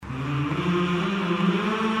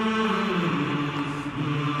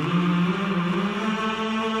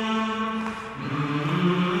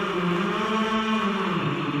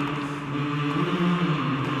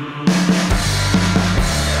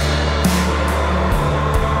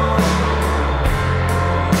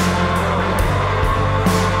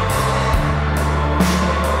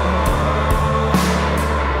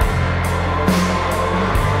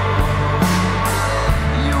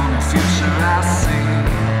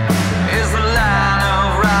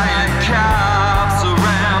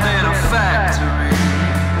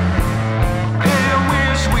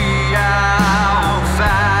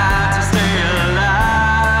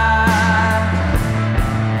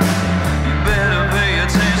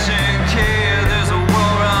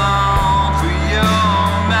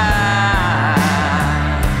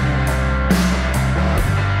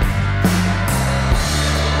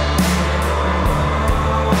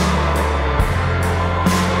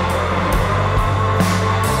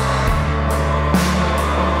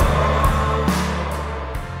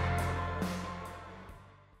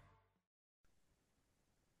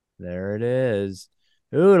There it is.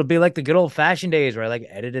 Ooh, it'll be like the good old fashioned days where I like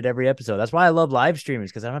edited every episode. That's why I love live streaming,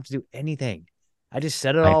 because I don't have to do anything. I just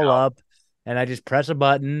set it I all know. up and I just press a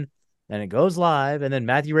button and it goes live. And then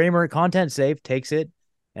Matthew Raymer at Content Safe takes it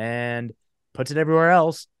and puts it everywhere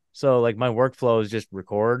else. So like my workflow is just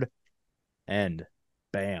record, end,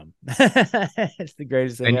 bam. It's the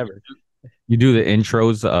greatest thing And ever. you do the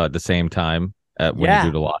intros the same time when you do Yeah.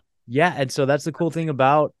 the live. Yeah. And so that's the cool thing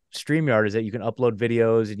about StreamYard is that you can upload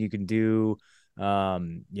videos and you can do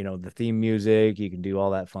the theme music, you can do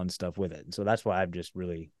all that fun stuff with it. And so that's why I've just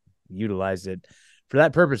really utilized it for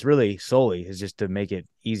that purpose, really solely is just to make it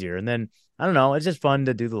easier. And then I don't know, it's just fun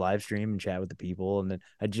to do the live stream and chat with the people. And then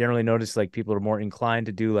I generally notice like people are more inclined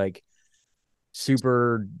to do like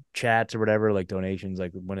super chats or whatever, like donations,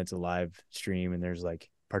 like when it's a live stream and there's like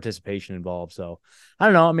participation involved. So I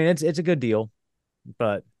don't know. I mean, it's a good deal,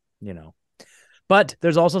 but you know, but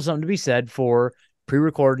there's also something to be said for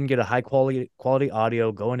pre-recording, get a high quality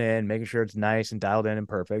audio going in, making sure it's nice and dialed in and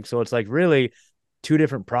perfect. So it's like really two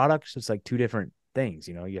different products. It's like two different things.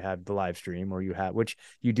 You know, you have the live stream or you have, which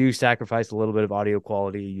you do sacrifice a little bit of audio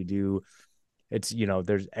quality. You do, it's,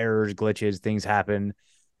 there's errors, glitches, things happen.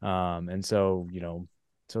 And so,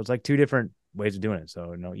 so it's like two different ways of doing it.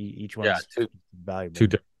 So, each Yeah, one's two valuable.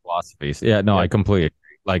 different philosophies. Yeah, no, I Yep. completely agree.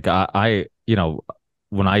 Like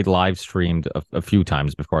when I live streamed a few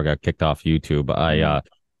times before I got kicked off YouTube, Mm-hmm.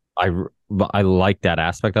 I I like that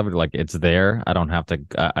aspect of it. Like it's there. I don't have to.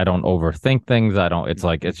 I don't overthink things. I don't. It's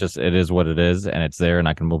like it's just it is what it is, and it's there, and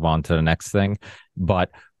I can move on to the next thing.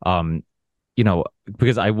 But um,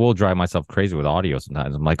 because I will drive myself crazy with audio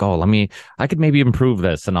sometimes. I'm like, oh, I could maybe improve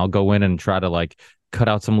this, and I'll go in and try to like cut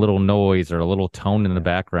out some little noise or a little tone in the Yeah.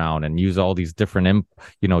 background, and use all these different,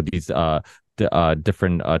 these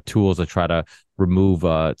different tools to try to remove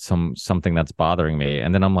something that's bothering me.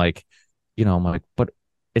 And then I'm like, but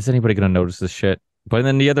is anybody going to notice this shit? But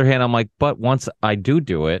then the other hand, I'm like, but once I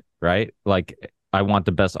do it, right? Like I want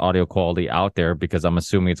the best audio quality out there because I'm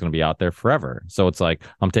assuming it's going to be out there forever. So it's like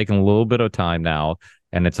I'm taking a little bit of time now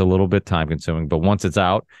and it's a little bit time consuming, but once it's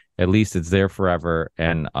out, at least it's there forever.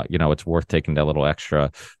 And, it's worth taking that little extra,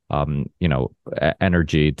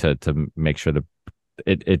 energy to make sure that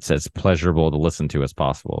it's as pleasurable to listen to as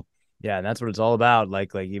possible. Yeah, and that's what it's all about.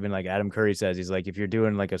 Like even like Adam Curry says, he's like, if you're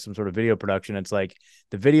doing like some sort of video production, it's like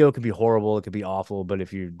the video could be horrible, it could be awful, but if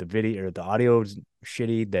the video or the audio is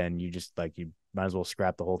shitty, then you just like you might as well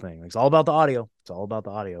scrap the whole thing. Like, it's all about the audio. It's all about the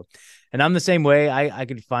audio. And I'm the same way. I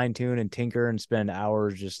could fine tune and tinker and spend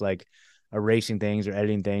hours just like erasing things or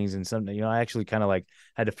editing things. And something, I actually kind of like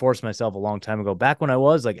had to force myself a long time ago. Back when I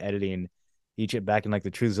was like editing each back in like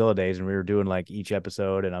the Truthzilla days, and we were doing like each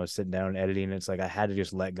episode and I was sitting down and editing, and it's like I had to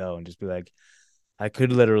just let go and just be like, I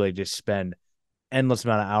could literally just spend endless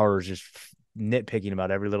amount of hours just nitpicking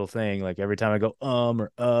about every little thing. Like every time I go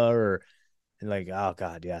or and like, oh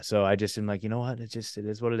god, yeah. So I just am like, you know what, it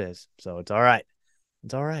is what it is. So it's all right.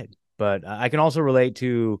 It's all right. But I can also relate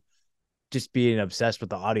to just being obsessed with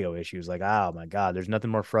the audio issues. Like, oh my god, there's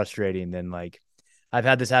nothing more frustrating than like I've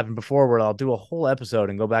had this happen before where I'll do a whole episode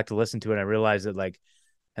and go back to listen to it and I realize that like,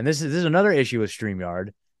 and this is another issue with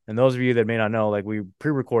StreamYard. And those of you that may not know, like we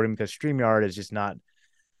pre-recording because StreamYard is just not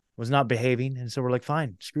was not behaving. And so we're like,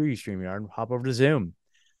 fine, screw you, StreamYard, hop over to Zoom.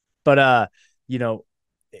 But you know,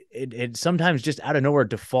 it sometimes just out of nowhere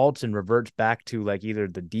defaults and reverts back to like either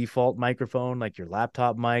the default microphone, like your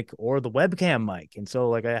laptop mic, or the webcam mic. And so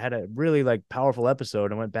like I had a really like powerful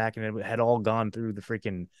episode and went back and it had all gone through the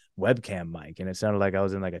freaking webcam mic, and it sounded like I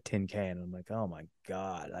was in like a tin can. I'm like, oh my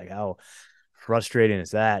god, like how frustrating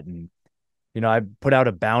is that? And I put out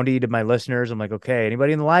a bounty to my listeners. I'm like, okay,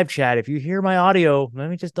 anybody in the live chat, if you hear my audio, let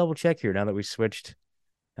me just double check here now that we switched.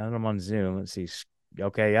 Now that I'm on Zoom, let's see.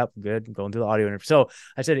 Okay, yep, good. Going through the audio interview. So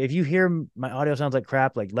I said, if you hear my audio sounds like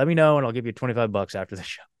crap, like let me know and I'll give you $25 after the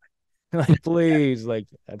show. Like, please, like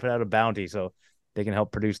I put out a bounty so they can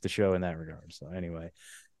help produce the show in that regard. So anyway,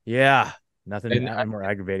 yeah, nothing And more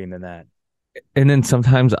aggravating than that. and then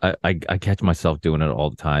sometimes I catch myself doing it all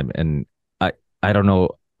the time, and I I don't know,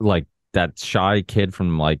 like that shy kid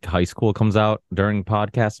from like high school comes out during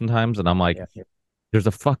podcasts sometimes, and I'm like, Yeah, yeah, there's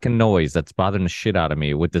a fucking noise that's bothering the shit out of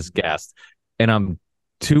me with this guest, and I'm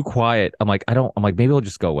too quiet. I'm like, I don't. I'm like, maybe it'll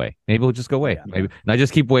just go away. Maybe it'll just go away. yeah, Maybe, and I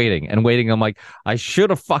just keep waiting and waiting. I'm like, I should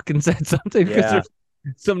have fucking said something because yeah, there's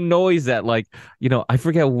some noise that like I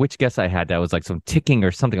forget which guess I had that was like some ticking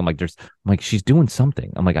or something. I'm like, she's doing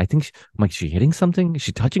something. I'm like, I'm like, is she hitting something? Is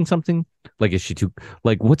she touching something? Like, is she too,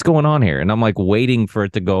 like, what's going on here? And I'm like waiting for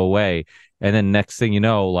it to go away. And then next thing you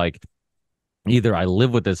know, like either I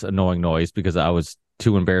live with this annoying noise because I was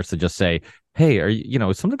too embarrassed to just say, hey, are you,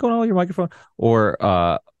 is something going on with your microphone? Or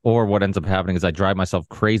what ends up happening is I drive myself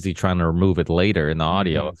crazy trying to remove it later in the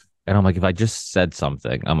audio. mm-hmm. And I'm like, if I just said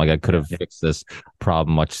something, I'm like, I could Yeah, have fixed this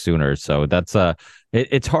problem much sooner. So that's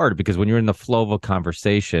it's hard because when you're in the flow of a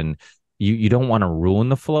conversation, you don't want to ruin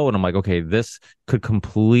the flow. And I'm like, okay, this could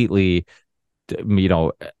completely, you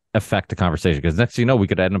know, affect the conversation because next thing you know, we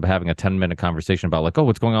could end up having a 10-minute conversation about like, oh,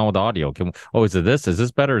 what's going on with the audio? Is it this? Is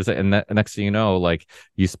this better? Is it? And next thing you know, like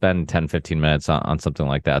you spend 10, 15 minutes on something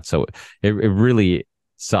like that. So it really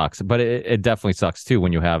sucks, but it definitely sucks too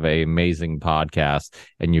when you have a amazing podcast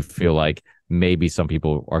and you feel like maybe some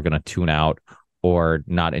people are going to tune out or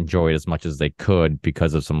not enjoy it as much as they could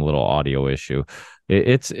because of some little audio issue.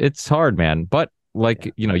 It's hard, man. But yeah,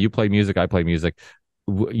 like, you play music, I play music.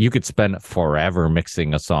 You could spend forever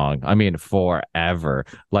mixing a song. I mean, forever.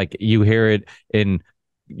 Like you hear it in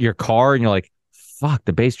your car and you're like, fuck,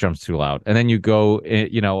 the bass drum's too loud. And then you go,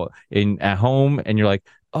 in at home and you're like,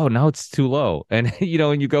 oh, now it's too low. And,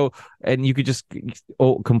 and you go and you could just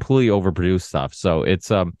completely overproduce stuff. So it's,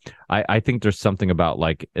 I think there's something about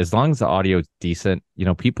like, as long as the audio is decent,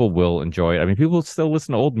 people will enjoy it. I mean, people still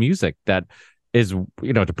listen to old music that is,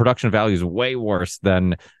 the production value is way worse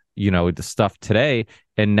than, the stuff today.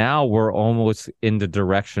 And now we're almost in the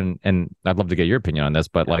direction, and I'd love to get your opinion on this,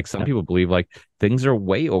 but yeah, like some people believe like things are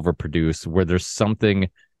way overproduced where there's something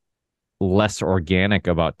less organic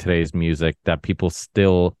about today's music that people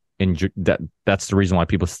still enjoy. That's the reason why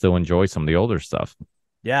people still enjoy some of the older stuff.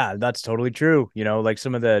 yeah. That's totally true. Like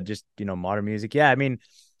some of the just modern music. Yeah, I mean,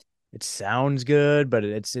 it sounds good, but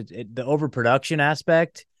the overproduction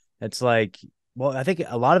aspect. It's like, well, I think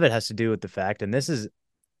a lot of it has to do with the fact, and this is,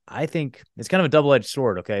 I think, it's kind of a double edged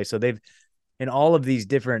sword. Okay, so they've in all of these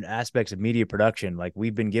different aspects of media production, like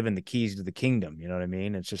we've been given the keys to the kingdom. You know what I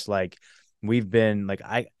mean? It's just like we've been like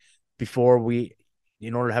before we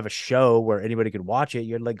in order to have a show where anybody could watch it,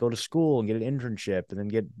 you had to like go to school and get an internship and then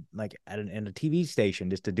get like at a TV station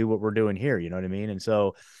just to do what we're doing here. You know what I mean? And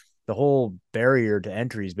so the whole barrier to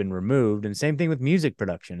entry has been removed. And same thing with music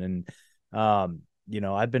production. And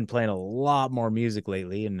I've been playing a lot more music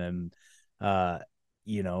lately, and then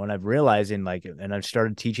and I've realized and I've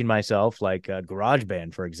started teaching myself like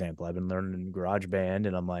GarageBand, for example. I've been learning GarageBand,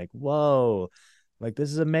 and I'm like, whoa, like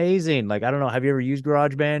this is amazing. Like, I don't know, have you ever used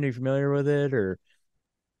GarageBand? Are you familiar with it? Or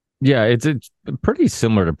Yeah, it's pretty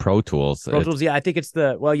similar to Pro Tools. Pro Tools? Yeah, I think it's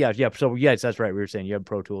yeah. So yes, that's right. We were saying you have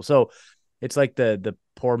Pro Tools. So it's like the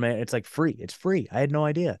poor man. It's like free. It's free. I had no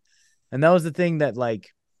idea, and that was the thing that like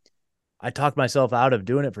I talked myself out of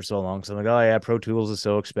doing it for so long. So I'm like, oh yeah, Pro Tools is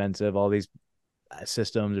so expensive. All these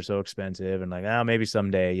systems are so expensive, and like, maybe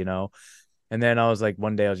someday. And then I was like,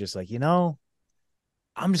 one day I was just like,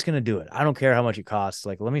 I'm just gonna do it. I don't care how much it costs.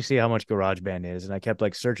 Like, let me see how much GarageBand is. And I kept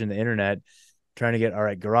like searching the internet, trying to get all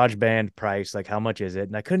right, GarageBand price, like how much is it?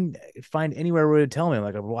 And I couldn't find anywhere where it would tell me. I'm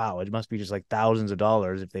like, wow, it must be just like thousands of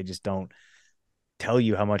dollars if they just don't tell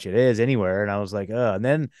you how much it is anywhere. And I was like, and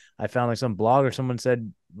then I found like some blog or someone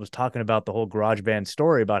was talking about the whole GarageBand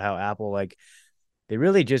story about how Apple like they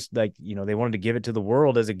really just like, they wanted to give it to the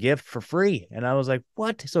world as a gift for free. And I was like,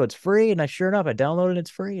 what? So it's free? And sure enough, I downloaded it, it's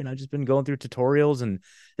free. And I've just been going through tutorials, and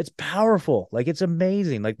it's powerful. Like it's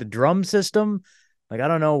amazing. Like the drum system, like I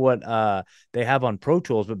don't know what they have on Pro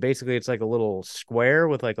Tools, but basically it's like a little square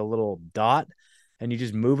with like a little dot, and you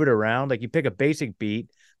just move it around. Like you pick a basic beat,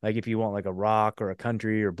 like if you want like a rock or a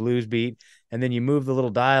country or blues beat, and then you move the little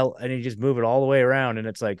dial and you just move it all the way around, and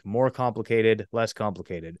it's like more complicated, less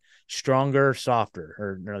complicated, stronger, softer,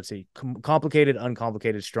 or no, let's see, complicated,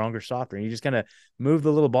 uncomplicated, stronger, softer. And you just kind of move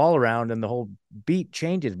the little ball around, and the whole beat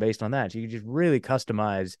changes based on that. So you can just really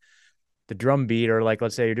customize the drum beat, or like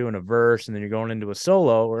let's say you're doing a verse and then you're going into a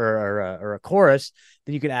solo or a chorus,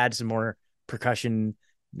 then you could add some more percussion,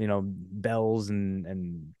 bells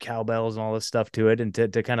and cowbells and all this stuff to it, and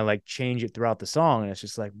to kind of like change it throughout the song. And it's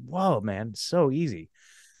just like, whoa, man, it's so easy.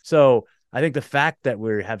 So I think the fact that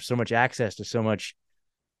we have so much access to so much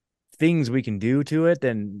things we can do to it,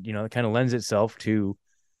 then it kind of lends itself to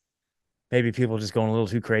maybe people just going a little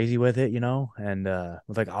too crazy with it, and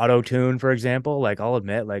with like auto tune, for example. Like I'll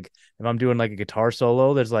admit, like if I'm doing like a guitar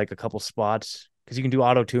solo, there's like a couple spots because you can do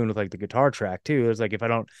auto tune with like the guitar track too. There's like if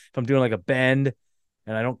I'm doing like a bend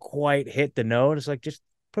and I don't quite hit the note, it's like just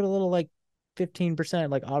put a little like 15%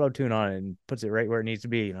 like auto tune on it and puts it right where it needs to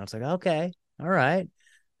be. It's like, okay, all right,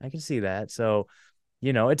 I can see that. So,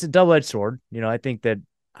 it's a double-edged sword. I think that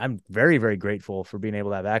I'm very, very grateful for being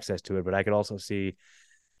able to have access to it, but I could also see,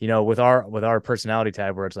 with our personality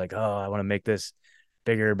type where it's like, oh, I want to make this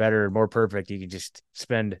bigger, better, more perfect. You could just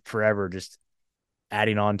spend forever just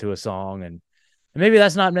adding on to a song. And maybe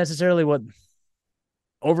that's not necessarily what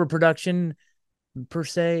overproduction per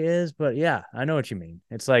se is, but yeah, I know what you mean.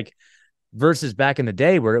 It's like versus back in the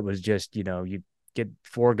day where it was just, you get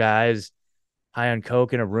four guys high on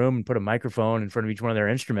coke in a room and put a microphone in front of each one of their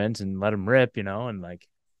instruments and let them rip, and like,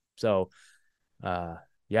 so, uh,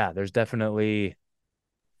 yeah, there's definitely,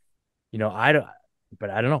 I don't, but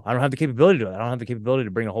I don't know. I don't have the capability to do it. I don't have the capability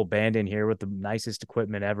to bring a whole band in here with the nicest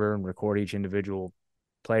equipment ever and record each individual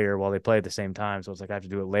player while they play at the same time. So it's like I have to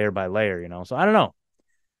do it layer by layer, So I don't know.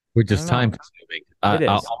 Which I is don't time know. consuming.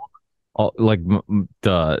 It is. Like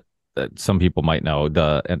the some people might know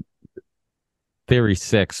the Theory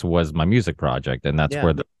 6 was my music project, and that's Yeah.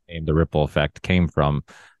 where the name The Ripple Effect came from.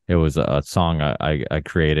 It was a song I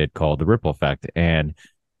created called The Ripple Effect, and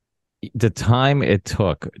the time it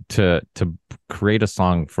took to create a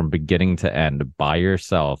song from beginning to end by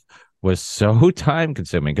yourself was so time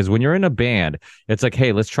consuming, because when you're in a band, it's like,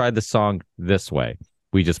 hey, let's try the song this way.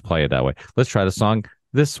 We just play it that way. Let's try the song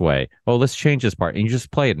this way. Oh, let's change this part. And you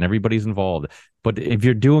just play it and everybody's involved. But if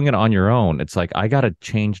you're doing it on your own, it's like I gotta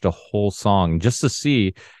change the whole song just to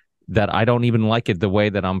see that I don't even like it the way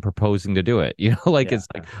that I'm proposing to do it. Like Yeah. it's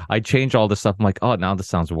like I change all this stuff. I'm like, oh, now this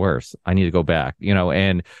sounds worse. I need to go back,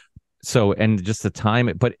 and so, and just the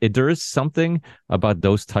time, but there is something about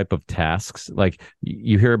those type of tasks. Like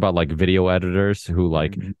you hear about like video editors who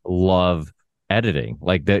like Mm-hmm. love editing,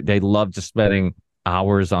 like they love just spending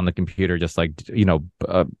hours on the computer, just like,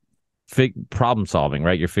 problem solving,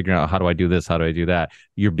 right? You're figuring out, how do I do this? How do I do that?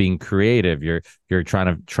 You're being creative. You're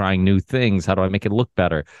trying new things. How do I make it look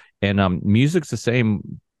better? And music's the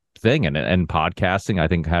same thing. And podcasting, I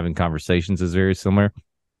think having conversations is very similar.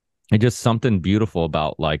 And just something beautiful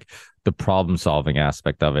about like the problem solving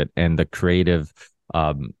aspect of it and the creative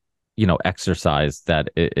exercise that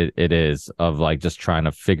it is, of like just trying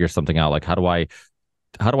to figure something out. Like how do I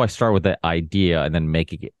start with the idea and then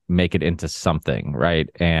make it into something, right?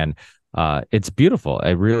 And it's beautiful.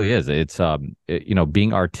 It really is. It's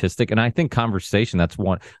being artistic. And I think conversation, that's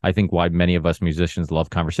one, I think why many of us musicians love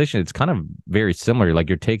conversation. It's kind of very similar. Like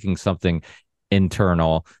you're taking something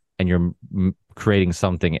internal and you're creating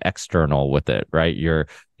something external with it, right? You're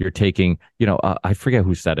taking, I forget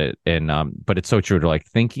who said it, and but it's so true. To like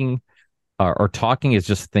thinking or talking is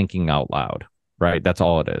just thinking out loud, right? That's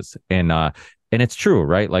all it is. And it's true,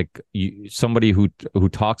 right? Like somebody who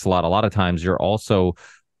talks a lot of times, you're also,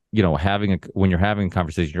 when you're having a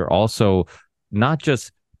conversation, you're also not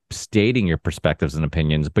just stating your perspectives and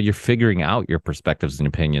opinions, but you're figuring out your perspectives and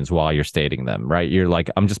opinions while you're stating them, right? You're like,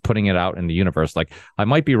 I'm just putting it out in the universe. Like, I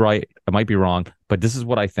might be right, I might be wrong, but this is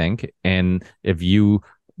what I think. And if you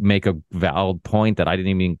make a valid point that I didn't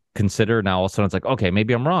even consider, now all of a sudden it's like, okay,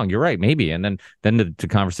 maybe I'm wrong. You're right, maybe. And then the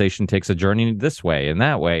conversation takes a journey this way and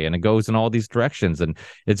that way, and it goes in all these directions. And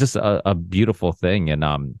it's just a beautiful thing. And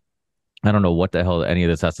I don't know what the hell any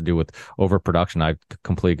of this has to do with overproduction. I've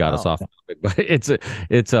completely got us Oh, off topic,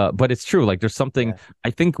 but but it's true. Like there's something, yeah.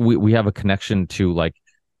 I think we have a connection to like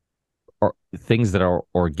things that are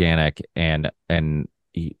organic and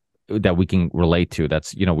that we can relate to.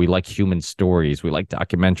 That's, we like human stories, we like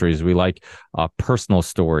documentaries, we like personal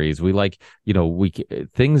stories, we like,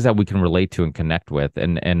 things that we can relate to and connect with.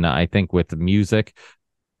 And I think with music,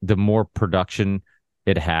 the more production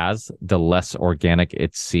it has, the less organic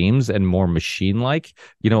it seems and more machine like.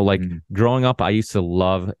 Like Mm-hmm. growing up, I used to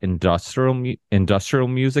love industrial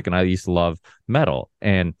music, and I used to love metal.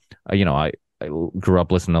 And I grew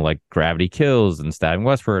up listening to like Gravity Kills and Stabbing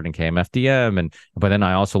Westward and KMFDM, and but then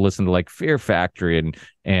I also listened to like Fear Factory and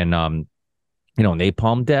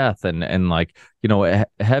Napalm Death and like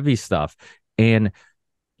heavy stuff. And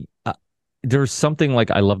there's something like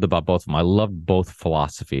I loved about both of them. I loved both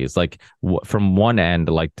philosophies. Like from one end,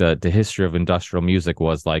 like the history of industrial music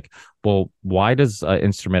was like, well, why does an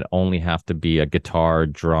instrument only have to be a guitar,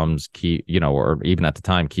 drums, key, or even at the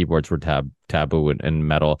time, keyboards were taboo in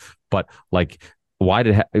metal. But like, why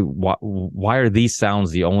are these sounds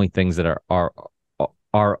the only things that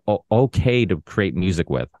are okay to create music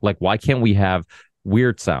with? Like, why can't we have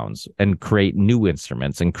weird sounds and create new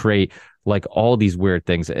instruments and create like all these weird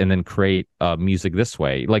things and then create music this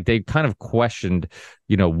way? Like they kind of questioned,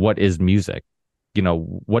 what is music?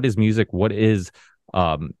 What is music? What is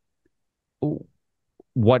um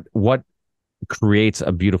what creates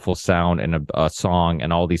a beautiful sound and a song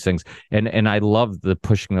and all these things. And I love the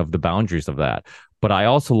pushing of the boundaries of that. But I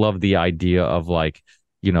also love the idea of like,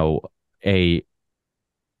 you know, a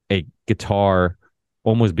a guitar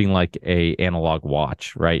almost being like a analog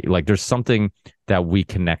watch, right? Like there's something that we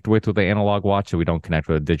connect with the analog watch that we don't connect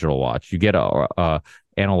with a digital watch. You get a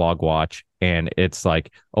analog watch and it's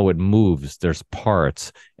like, oh, it moves, there's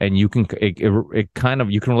parts, and it kind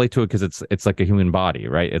of, you can relate to it because it's like a human body,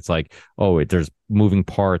 right? It's like, oh, there's moving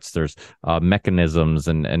parts, there's mechanisms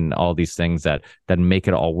and all these things that make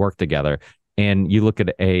it all work together. And you look at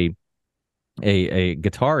a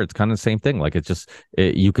guitar, it's kind of the same thing. Like it's just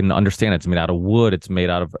you can understand it's made out of wood, it's made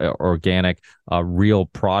out of organic real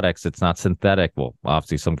products, it's not synthetic. Well,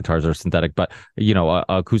 obviously some guitars are synthetic, but a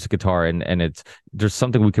acoustic guitar, and it's, there's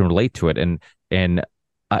something we can relate to it. And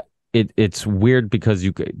it's weird because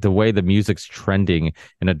the way the music's trending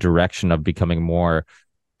in a direction of becoming more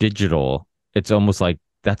digital, it's almost like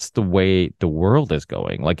that's the way the world is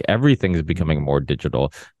going. Like everything is becoming more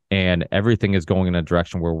digital, and everything is going in a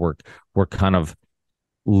direction where we're kind of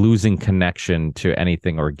losing connection to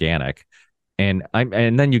anything organic. And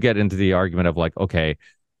then you get into the argument of like, okay,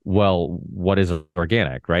 well, what is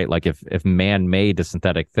organic, right? Like if man made the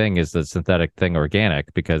synthetic thing, is the synthetic thing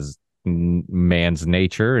organic because man's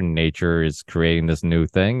nature, and nature is creating this new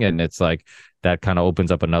thing, and it's like that kind of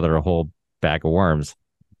opens up another whole bag of worms.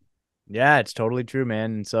 Yeah, it's totally true,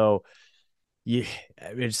 man. And so yeah,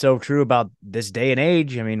 it's so true about this day and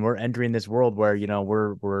age. I mean, we're entering this world where,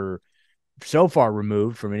 we're so far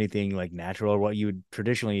removed from anything like natural or what you would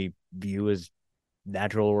traditionally view as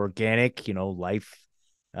natural or organic, life,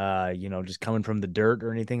 just coming from the dirt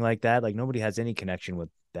or anything like that. Like nobody has any connection with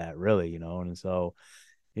that really, and so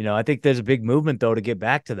I think there's a big movement though to get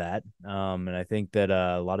back to that. And I think that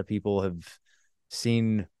a lot of people have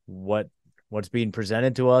seen what's being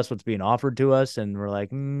presented to us, what's being offered to us, and we're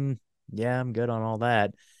like, yeah, I'm good on all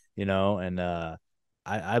that, And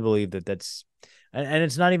I believe that and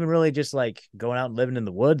it's not even really just like going out and living in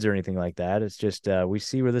the woods or anything like that. It's just we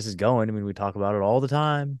see where this is going. I mean, we talk about it all the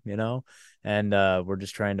time, and we're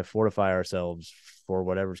just trying to fortify ourselves for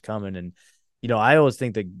whatever's coming. And I always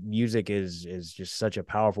think that music is just such a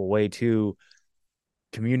powerful way to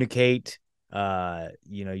communicate.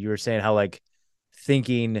 You were saying how like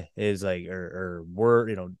thinking is like or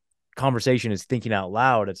word, conversation is thinking out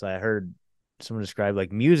loud. It's like I heard someone describe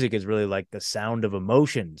like music is really like the sound of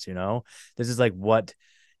emotions. This is like what,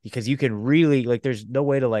 because you can really like there's no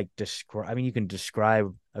way to like describe. I mean, you can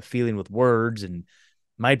describe a feeling with words and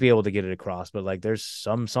might be able to get it across, but like there's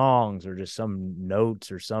some songs or just some notes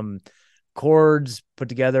or some chords put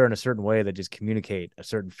together in a certain way that just communicate a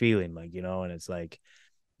certain feeling, like, and it's like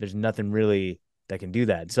there's nothing really that can do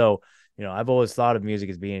that. So, I've always thought of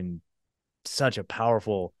music as being such a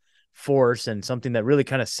powerful force and something that really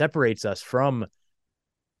kind of separates us from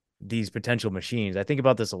these potential machines. I think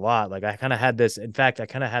about this a lot. Like I kind of had this, in fact, I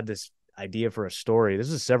kind of had this idea for a story.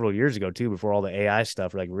 This is several years ago too, before all the AI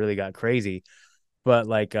stuff like really got crazy. But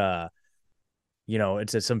like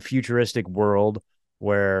it's some futuristic world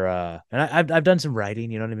where and I've done some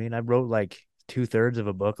writing, you know what I mean? I wrote like 2/3 of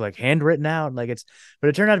a book, like handwritten out, like but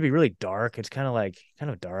it turned out to be really dark. It's kind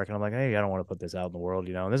of dark, and I'm like, hey, I don't want to put this out in the world,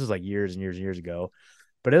 and this was like years and years and years ago.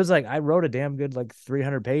 But it was like I wrote a damn good like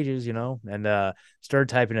 300 pages, and started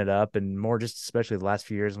typing it up and more, just especially the last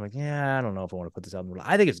few years. I'm like, yeah, I don't know if I want to put this out in the world.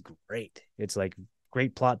 I think it's great. It's like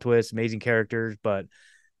great plot twists, amazing characters, but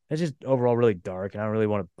it's just overall really dark, and I don't really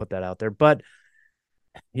want to put that out there. But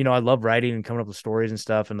I love writing and coming up with stories and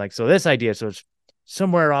stuff. And like, so this idea, so it's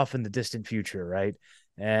somewhere off in the distant future, right?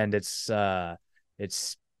 And it's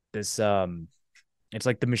this, it's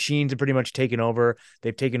like the machines have pretty much taken over.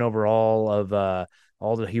 They've taken over all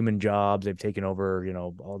the human jobs. They've taken over,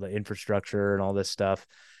 all the infrastructure and all this stuff.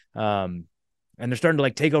 And they're starting to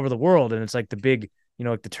like take over the world. And it's like the big,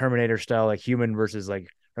 like the Terminator style, like human versus like,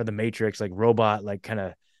 or the Matrix, like robot, like kind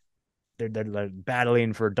of they're like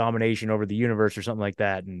battling for domination over the universe or something like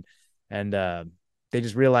that. And they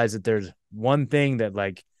just realize that there's one thing that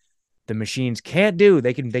like the machines can't do.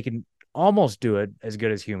 They can almost do it as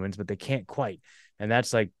good as humans, but they can't quite. And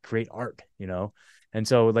that's like great art, you know? And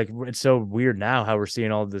so like it's so weird now how we're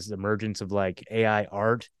seeing all this emergence of like AI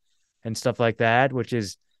art and stuff like that, which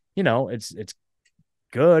is, you know, it's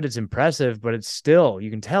good, it's impressive, but it's still,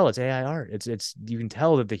 you can tell it's AI art. It's you can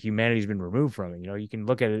tell that the humanity's been removed from it. You know, you can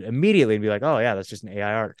look at it immediately and be like, oh yeah, that's just an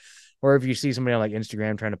AI art. Or if you see somebody on like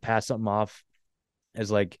Instagram trying to pass something off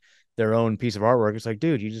as like their own piece of artwork, it's like,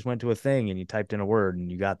 dude, you just went to a thing and you typed in a word and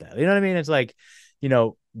you got that. You know what I mean? It's like, you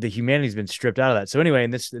know, the humanity's been stripped out of that. So anyway,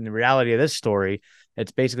 in the reality of this story,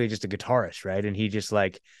 it's basically just a guitarist, right? And he just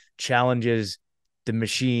like challenges the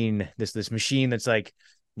machine, this machine that's like,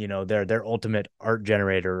 you know, their ultimate art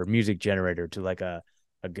generator or music generator to like a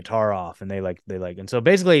guitar off. And and so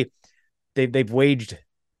basically they've waged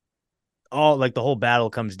all like the whole battle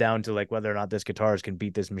comes down to like whether or not this guitarist can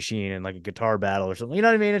beat this machine in like a guitar battle or something. You know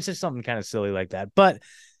what I mean? It's just something kind of silly like that. But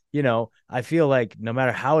you know, I feel like no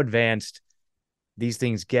matter how advanced these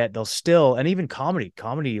things get, they'll still, and even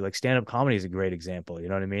comedy, like stand-up comedy is a great example. You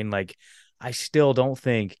know what I mean? Like I still don't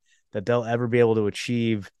think that they'll ever be able to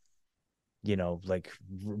achieve, you know, like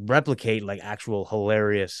replicate like actual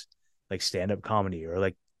hilarious like stand-up comedy or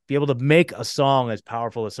like be able to make a song as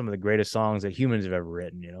powerful as some of the greatest songs that humans have ever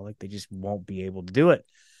written, you know, like they just won't be able to do it.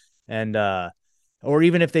 And or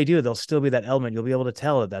even if they do, there'll still be that element. You'll be able to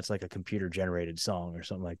tell that that's like a computer generated song or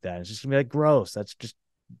something like that. It's just gonna be like gross. That's just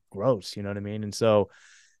gross, you know what I mean? And so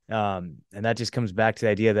and that just comes back to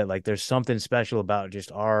the idea that like there's something special about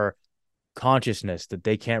just our consciousness that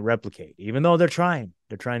they can't replicate, even though they're trying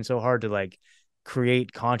so hard to like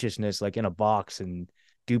create consciousness like in a box and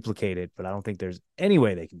duplicate it, but I don't think there's any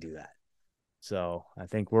way they can do that. So I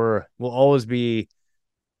think we'll always be,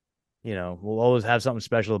 you know, we'll always have something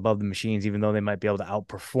special above the machines, even though they might be able to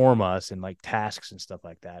outperform us in like tasks and stuff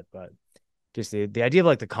like that. But just the idea of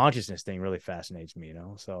like the consciousness thing really fascinates me, you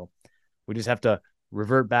know. So we just have to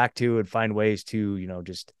revert back to and find ways to, you know,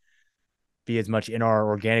 just be as much in our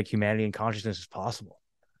organic humanity and consciousness as possible.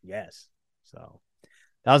 Yes. So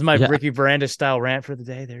that was my Yeah. Ricky Varandas style rant for the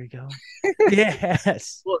day. There you go.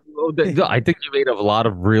 Yes. I think you made a lot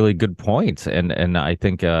of really good points, and I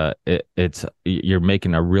think it's you're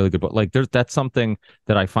making a really good point. Like that's something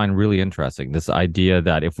that I find really interesting. This idea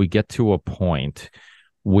that if we get to a point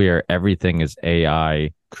where everything is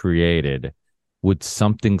AI created, would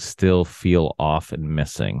something still feel off and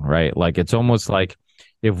missing, right? Like it's almost like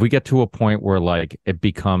if we get to a point where like it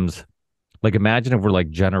becomes like imagine if we're like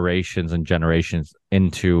generations and generations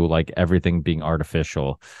into like everything being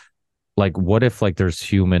artificial. Like what if like there's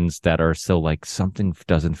humans that are still like something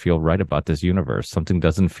doesn't feel right about this universe, something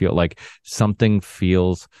doesn't feel like something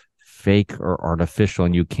feels fake or artificial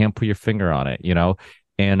and you can't put your finger on it, you know?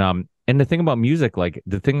 And the thing about music, like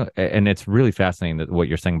the thing, and it's really fascinating that what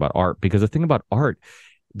you're saying about art, because the thing about art,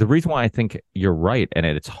 the reason why I think you're right and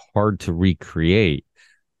it's hard to recreate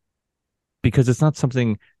because it's not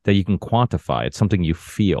something that you can quantify, it's something you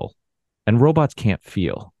feel, and robots can't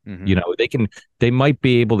feel. Mm-hmm. You know, they might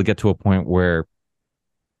be able to get to a point where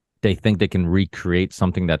they think they can recreate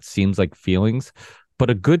something that seems like feelings, but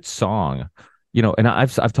a good song, you know, and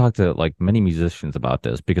I've talked to like many musicians about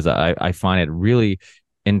this because I find it really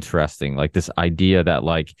interesting, like this idea that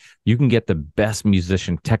like you can get the best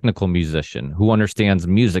musician, technical musician who understands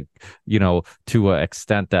music, you know, to an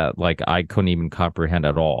extent that like I couldn't even comprehend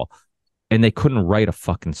at all, and they couldn't write a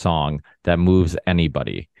fucking song that moves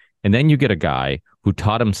anybody. And then you get a guy who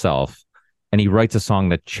taught himself and he writes a song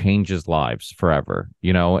that changes lives forever,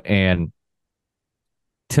 you know? And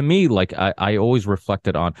to me, like I always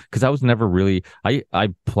reflected on because I was never really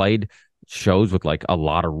I played shows with like a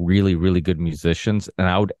lot of really, really good musicians and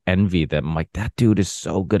I would envy them. I'm like, that dude is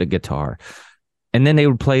so good at guitar. And then they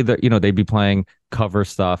would play the, you know, they'd be playing cover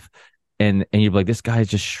stuff and you'd be like, this guy is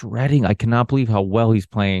just shredding. I cannot believe how well he's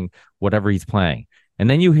playing whatever he's playing. And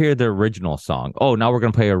then you hear the original song. Oh, now we're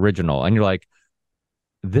gonna play original. And you're like,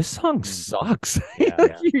 this song sucks. Yeah,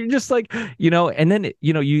 yeah. You're just like, you know, and then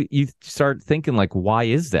you know, you start thinking like, why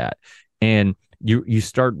is that? And you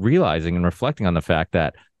start realizing and reflecting on the fact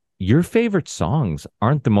that your favorite songs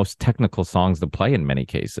aren't the most technical songs to play in many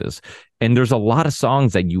cases. And there's a lot of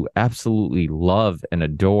songs that you absolutely love and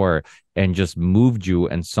adore and just moved you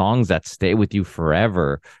and songs that stay with you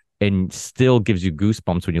forever and still gives you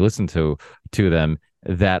goosebumps when you listen to them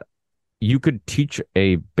that you could teach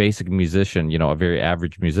a basic musician, you know, a very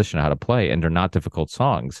average musician how to play, and they're not difficult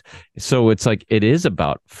songs. So it's like it is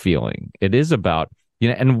about feeling. It is about, you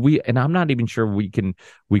know, and I'm not even sure we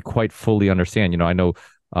quite fully understand. You know, I know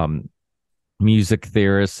music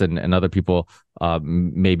theorists and other people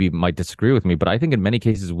maybe might disagree with me, but I think in many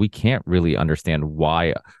cases we can't really understand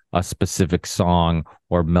why a specific song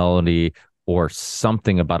or melody or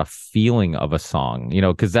something about a feeling of a song,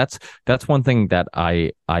 because that's one thing that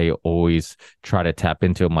I always try to tap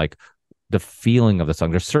into. I'm like, the feeling of the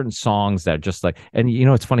song. There's certain songs that just like, and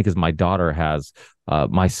it's funny because my daughter has,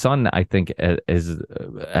 my son, I think,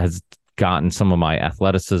 has gotten some of my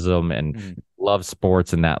athleticism and Mm. love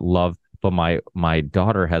sports and that love. But my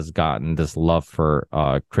daughter has gotten this love for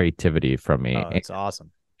creativity from me. Oh, And that's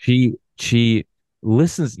awesome. she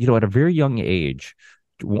listens, at a very young age.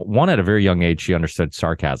 One, at a very young age, she understood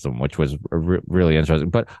sarcasm, which was really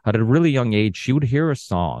interesting. But at a really young age, she would hear a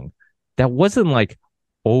song that wasn't like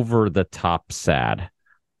over the top sad,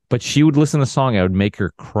 but she would listen to the song. I would make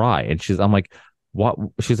her cry, and I'm like, what?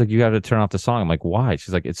 She's like, you got to turn off the song. I'm like, why?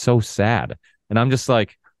 She's like, it's so sad, and I'm just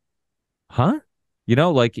like, huh?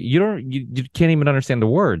 Like you can't even understand the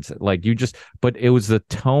words. Like you just, but it was the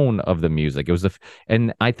tone of the music. It was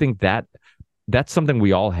and I think that's something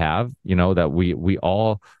we all have, that we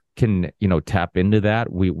all can, tap into that.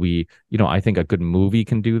 I think a good movie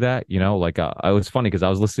can do that, like I was funny because I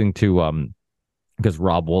was listening to because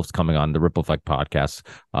Rob Wolf's coming on the Ripple Effect podcast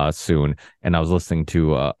soon, and I was listening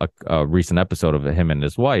to a recent episode of him and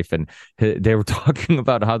his wife, and they were talking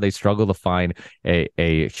about how they struggle to find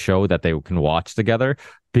a show that they can watch together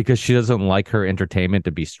because she doesn't like her entertainment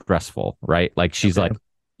to be stressful, right? Like she's Okay.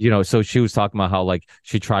 like, so she was talking about how like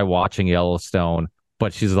she tried watching Yellowstone,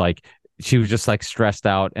 but she's like, she was just like stressed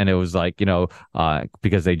out, and it was like,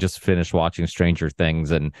 because they just finished watching Stranger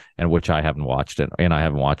Things, and which I haven't watched it, and I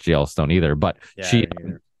haven't watched Yellowstone either. But Yeah, I haven't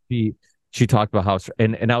either. she she talked about how,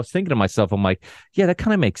 and I was thinking to myself, I'm like, yeah, that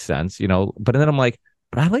kind of makes sense, But then I'm like,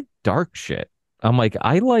 but I like dark shit. I'm like,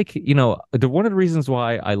 I like, one of the reasons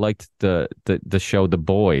why I liked the show The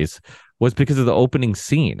Boys was because of the opening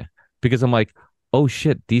scene. Because I'm like, oh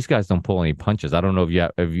shit, these guys don't pull any punches. I don't know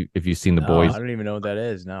if you've seen The No, I Boys. don't even know what that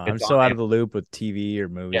is. No, I'm It's on so out of the loop with TV or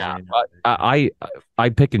movies or Yeah, anything. I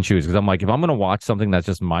pick and choose because I'm like, if I'm gonna watch something that's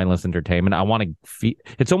just mindless entertainment, I want to feel.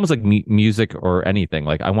 It's almost like music or anything.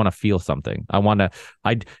 Like I want to feel something. I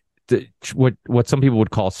what some people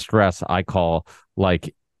would call stress, I call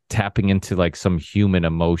like tapping into like some human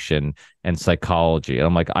emotion and psychology. And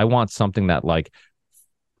I'm like, I want something that like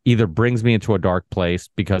either brings me into a dark place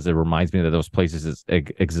because it reminds me that those places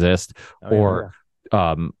exist, Oh yeah.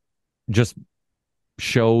 or just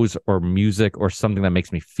shows or music or something that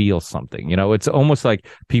makes me feel something. It's almost like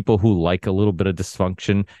people who like a little bit of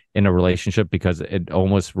dysfunction in a relationship because it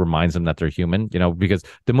almost reminds them that they're human, because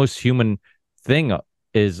the most human thing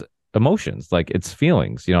is emotions, like it's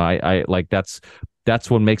feelings. I like that's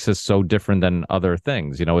what makes us so different than other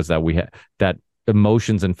things, is that that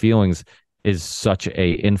emotions and feelings is such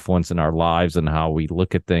a influence in our lives and how we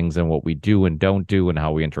look at things and what we do and don't do and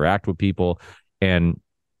how we interact with people. And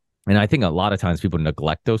I think a lot of times people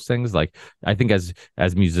neglect those things. Like I think as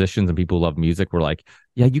musicians and people who love music, we're like,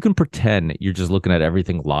 yeah, you can pretend you're just looking at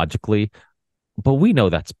everything logically, but we know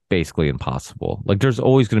that's basically impossible. Like there's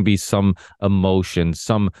always going to be some emotion,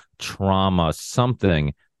 some trauma,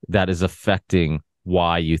 something that is affecting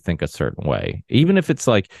why you think a certain way. Even if it's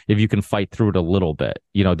like if you can fight through it a little bit,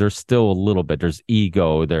 there's still a little bit. There's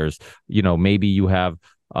ego. There's, maybe you have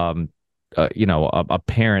a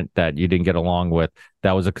parent that you didn't get along with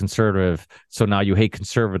that was a conservative, so now you hate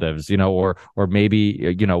conservatives, or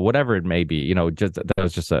maybe whatever it may be, just that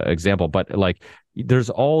was just an example, but like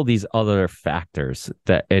there's all these other factors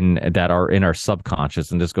that are in our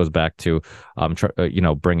subconscious, and this goes back to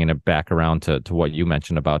bringing it back around to what you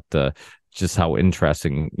mentioned about the just how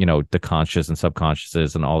interesting the conscious and subconscious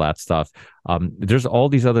is and all that stuff. There's all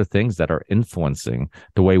these other things that are influencing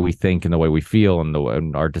the way we think and the way we feel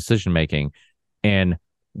and our decision making, and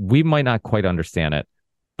we might not quite understand it,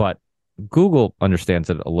 but Google understands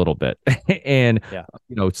it a little bit and Yeah.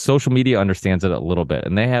 social media understands it a little bit,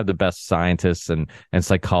 and they have the best scientists and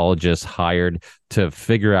psychologists hired to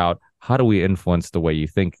figure out how do we influence the way you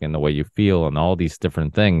think and the way you feel and all these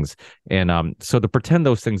different things. And so to pretend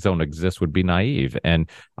those things don't exist would be naive. And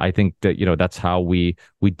I think that, that's how we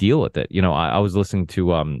deal with it. I was listening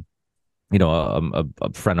to, a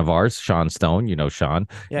friend of ours, Sean Stone, Sean,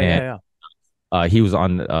 Yeah, yeah, and yeah. he was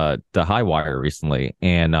on the High Wire recently,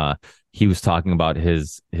 and he was talking about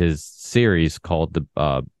his series called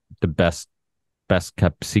the best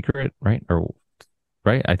kept secret, right? Or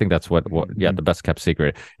right? I think that's yeah, Mm-hmm. the best kept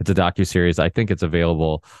secret. It's a docu-series. I think it's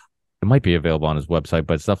available. It might be available on his website,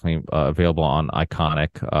 but it's definitely available on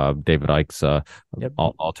Iconic, David Icke's Yep.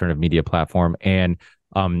 alternative media platform. And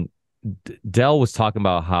Dell was talking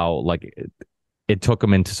about how like it took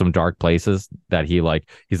him into some dark places that he's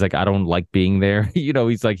like I don't like being there.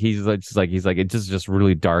 He's like it's just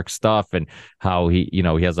really dark stuff, and how he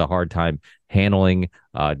has a hard time handling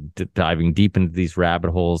diving deep into these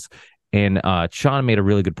rabbit holes. And Sean made a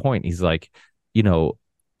really good point. He's like, you know,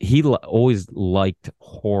 always liked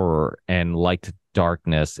horror and liked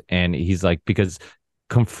darkness, and he's like, because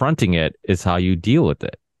confronting it is how you deal with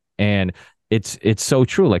it. And it's so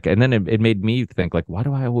true. Like, and then it made me think, like, why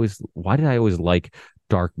did I always like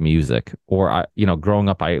dark music? Or growing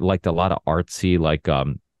up, I liked a lot of artsy, like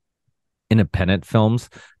independent films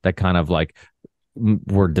that kind of like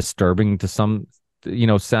were disturbing to some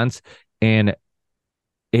sense. And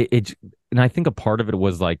it and I think a part of it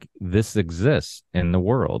was like, this exists in the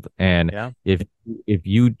world, and Yeah. if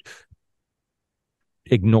you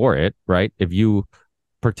ignore it, right? If you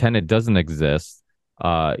pretend it doesn't exist,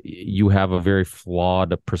 you have a very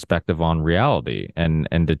flawed perspective on reality and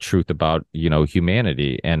the truth about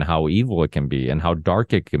humanity and how evil it can be and how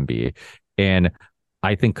dark it can be. And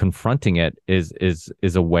I think confronting it is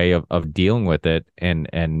a way of dealing with it, and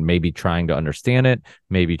maybe trying to understand it,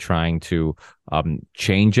 maybe trying to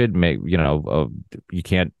change it. You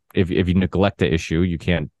can't, if you neglect the issue, you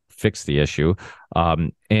can't fix the issue.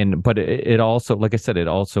 But it also, like I said, it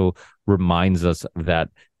also reminds us that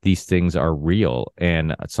these things are real,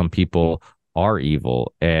 and some people are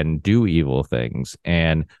evil and do evil things,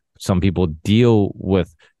 and some people deal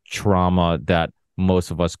with trauma that most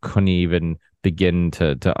of us couldn't even begin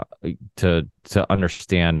to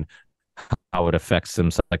understand how it affects them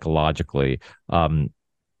psychologically. I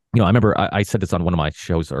remember I said this on one of my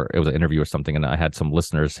shows, or it was an interview or something, and I had some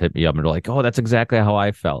listeners hit me up and they're like, "Oh, that's exactly how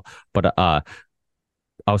I felt." But I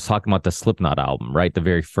was talking about the Slipknot album, right? The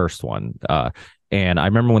very first one. And I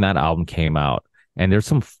remember when that album came out, and there's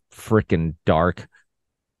some freaking dark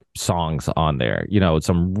songs on there,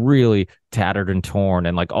 some really tattered and torn,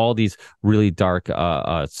 and like all these really dark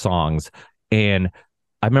songs. And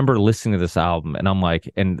I remember listening to this album, and I'm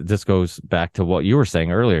like, and this goes back to what you were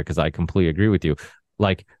saying earlier, because I completely agree with you.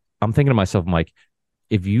 Like, I'm thinking to myself, I'm like,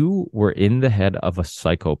 if you were in the head of a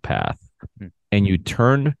psychopath and you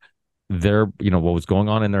turned what was going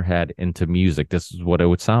on in their head into music, this is what it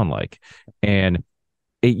would sound like. And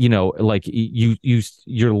like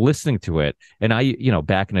you're listening to it. And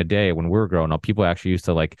back in the day when we were growing up, people actually used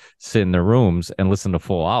to like sit in their rooms and listen to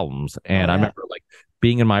full albums. Oh And I yeah. remember like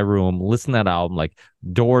being in my room, listening to that album, like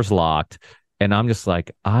doors locked. And I'm just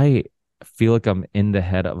like, I feel like I'm in the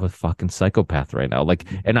head of a fucking psychopath right now. Like,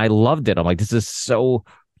 and I loved it. I'm like, this is so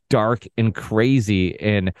dark and crazy.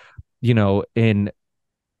 And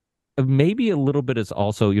maybe a little bit is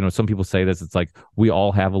also, some people say this, it's like we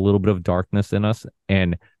all have a little bit of darkness in us.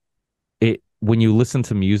 And when you listen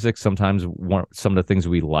to music, sometimes some of the things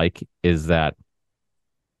we like is that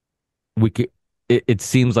we could, it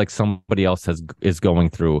seems like somebody else is going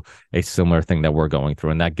through a similar thing that we're going through,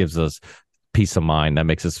 and that gives us peace of mind, that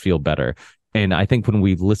makes us feel better. And I think when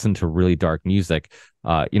we listen to really dark music,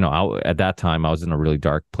 at that time I was in a really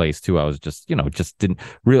dark place too. I was just didn't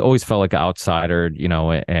really, always felt like an outsider,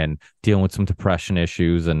 and dealing with some depression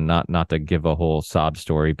issues, and not to give a whole sob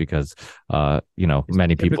story, because Just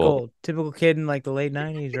many people typical kid in like the late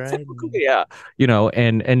 90s, right? typically, yeah,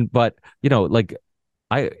 but like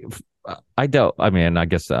I I don't. I mean, I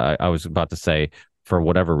guess I was about to say, for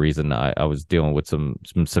whatever reason, I was dealing with some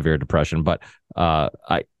severe depression, but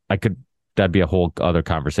I could, that'd be a whole other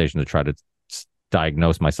conversation to try to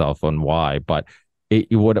diagnose myself on why. But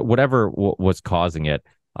whatever was causing it,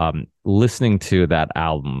 listening to that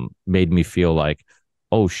album made me feel like,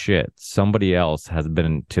 oh shit, somebody else has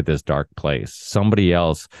been to this dark place. Somebody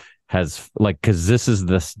else has, like, because this is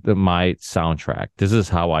my soundtrack. This is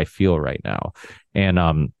how I feel right now.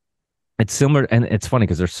 And it's similar, and it's funny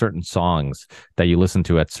because there's certain songs that you listen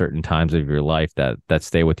to at certain times of your life that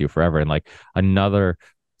stay with you forever. And like, another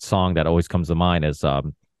song that always comes to mind is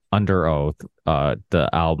Under Oath, the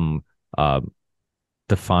album,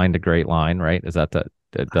 Define the Great Line, right? Is that I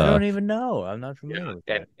the don't even know. I'm not yeah, familiar with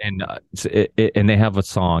that. and they have a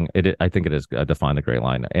song. I think it is Define the Great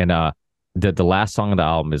Line, and the last song of the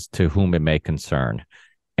album is To Whom It May Concern,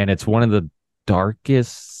 and it's one of the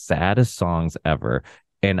darkest, saddest songs ever.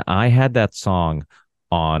 And I had that song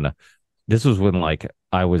on. This was when, like,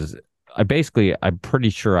 I'm pretty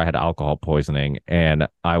sure I had alcohol poisoning, and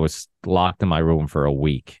I was locked in my room for a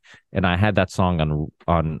week, and I had that song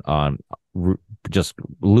on just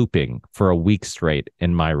looping for a week straight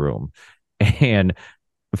in my room. And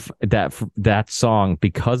that song,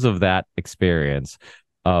 because of that experience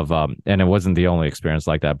of and it wasn't the only experience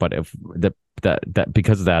like that, but if that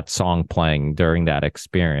because of that song playing during that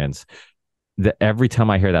experience, every time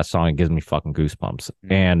I hear that song, it gives me fucking goosebumps.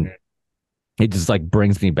 Mm-hmm. And it just like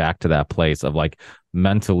brings me back to that place of like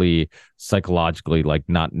mentally, psychologically, like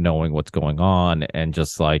not knowing what's going on and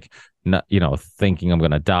just like not, thinking I'm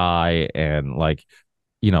gonna die and like,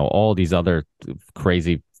 all these other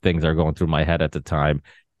crazy things are going through my head at the time.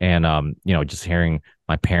 And just hearing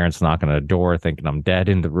my parents knocking on the door thinking I'm dead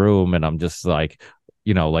in the room, and I'm just like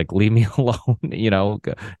leave me alone,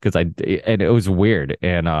 because and it was weird.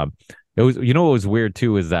 And it was, what was weird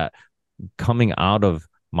too is that coming out of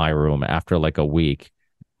my room after like a week,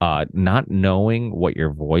 not knowing what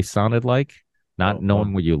your voice sounded like, not Oh,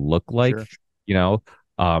 knowing what you look like, sure. you know,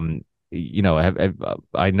 um,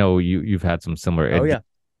 I know you've had some similar, Oh yeah.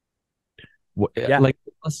 Yeah. like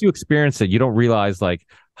unless you experience it, you don't realize like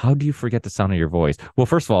how do you forget the sound of your voice? Well,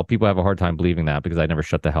 first of all, people have a hard time believing that because I never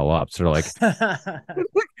shut the hell up. So they're like,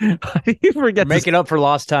 how do you You're forget this? making up for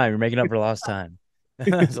lost time. You're making up for lost time.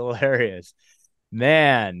 That's hilarious.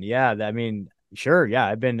 Man, yeah, I mean, sure, yeah,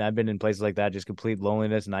 I've been in places like that, just complete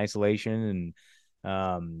loneliness and isolation,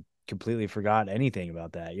 and completely forgot anything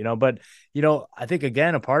about that, But I think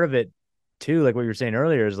again, a part of it too, like what you were saying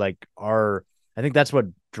earlier, is like I think that's what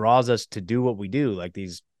draws us to do what we do, like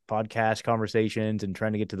these podcast conversations and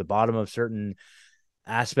trying to get to the bottom of certain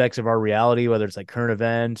aspects of our reality, whether it's like current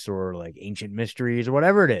events or like ancient mysteries or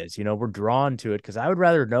whatever it is, we're drawn to it because I would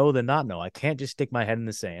rather know than not know. I can't just stick my head in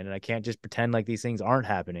the sand and I can't just pretend like these things aren't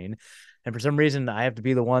happening. And for some reason, I have to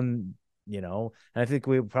be the one, and I think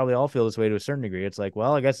we probably all feel this way to a certain degree. It's like,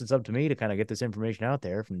 well, I guess it's up to me to kind of get this information out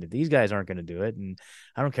there from these guys aren't going to do it. And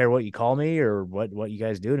I don't care what you call me or what you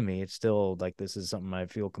guys do to me. It's still like, this is something I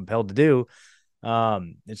feel compelled to do.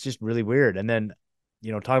 It's just really weird. And then,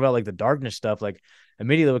 talk about like the darkness stuff, like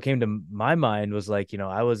immediately what came to my mind was like,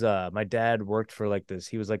 I was my dad worked for like this,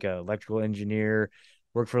 he was like an electrical engineer,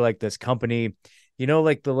 worked for like this company,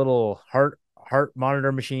 like the little heart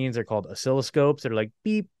monitor machines, they're called oscilloscopes, that are like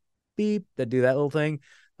beep beep, that do that little thing.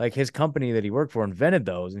 Like his company that he worked for invented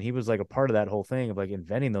those, and he was like a part of that whole thing of like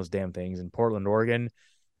inventing those damn things in Portland, Oregon.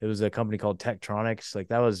 It was a company called Tektronix. Like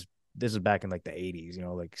that was this was back in like the 80s,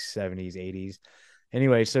 like 70s, 80s.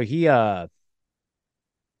 Anyway, so he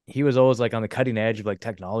was always like on the cutting edge of like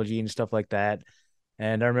technology and stuff like that.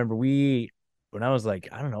 And I remember when I was like,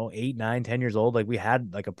 I don't know, 8, 9, 10 years old, like we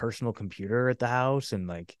had like a personal computer at the house. And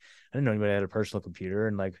like, I didn't know anybody had a personal computer.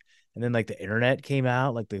 And then like the internet came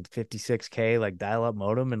out, like the 56K, like dial up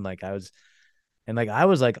modem. And I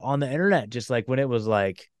was like on the internet, just like when it was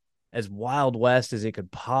like as wild west as it could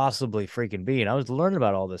possibly freaking be. And I was learning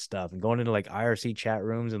about all this stuff and going into like IRC chat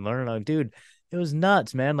rooms and learning, like, dude, it was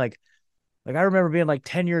nuts, man. Like I remember being like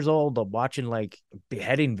 10 years old watching like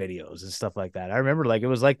beheading videos and stuff like that. I remember like it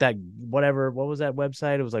was like that whatever, what was that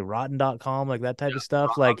website? It was like rotten.com, like that type of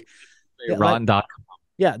stuff. Like yeah, like Rotten dot.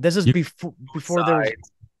 yeah, this is You before there was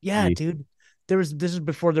sides. yeah, dude. This is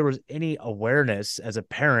before there was any awareness as a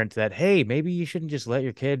parent that hey, maybe you shouldn't just let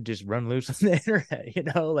your kid just run loose on the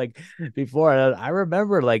internet, like before I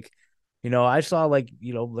remember like I saw like,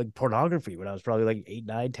 like pornography when I was probably like 8,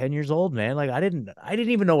 9, 10 years old, man. Like I didn't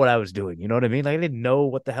even know what I was doing. You know what I mean? Like I didn't know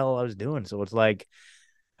what the hell I was doing. So it's like,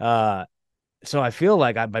 uh, so I feel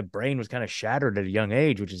like my brain was kind of shattered at a young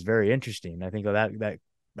age, which is very interesting. I think that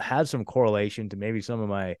has some correlation to maybe some of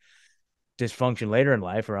my dysfunction later in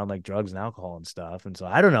life around like drugs and alcohol and stuff. And so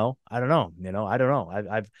I don't know. I don't know. I don't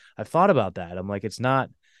know. I've thought about that. I'm like, it's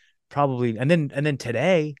not probably, and then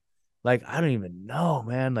today, like I don't even know,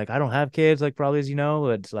 man. Like I don't have kids, like probably as you know.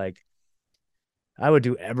 It's like I would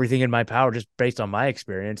do everything in my power just based on my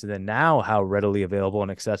experience. And then now how readily available and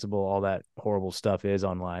accessible all that horrible stuff is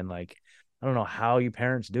online. Like I don't know how you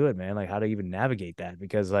parents do it, man. Like how to even navigate that,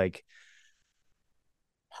 because like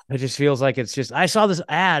it just feels like it's just, I saw this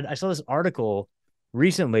article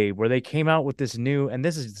recently where they came out with this new, and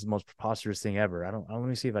this is the most preposterous thing ever. Let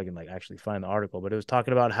me see if I can like actually find the article, but it was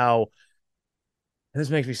talking about how, and this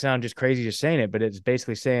makes me sound just crazy just saying it, but it's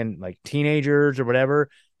basically saying like teenagers or whatever,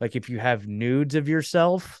 like if you have nudes of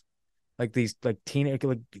yourself, like these like teenage,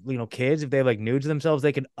 like, kids, if they have like nudes of themselves,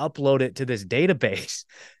 they can upload it to this database.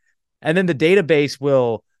 And then the database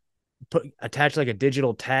will attach like a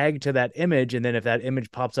digital tag to that image, and then if that image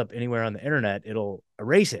pops up anywhere on the internet, it'll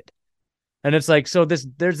erase it. And it's like, so there's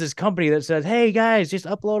this company that says, hey guys, just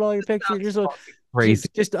upload all your pictures, Crazy.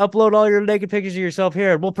 just upload all your naked pictures of yourself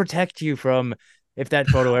here, we'll protect you from if that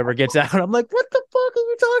photo ever gets out. I'm like, what the fuck are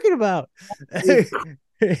you talking about?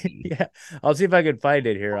 Yeah, I'll see if I can find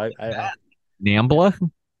it here. Nambla.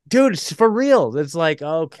 Dude, it's for real. It's like,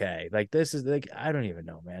 okay, like this is like, I don't even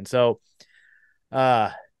know, man. So uh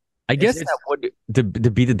I it's guess that would to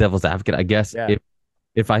be the devil's advocate. I guess yeah.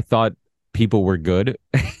 if I thought people were good,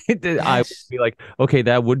 I would Yes. be like, okay,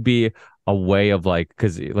 that would be a way of like,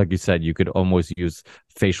 because like you said, you could almost use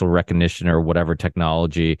facial recognition or whatever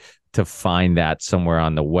technology to find that somewhere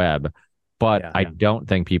on the web. But Yeah. I don't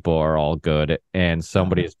think people are all good, and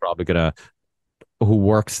somebody No. is probably gonna who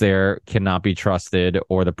works there cannot be trusted,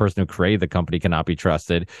 or the person who created the company cannot be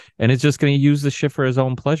trusted, and it's just going to use the shit for his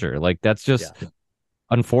own pleasure. Like that's Yeah. just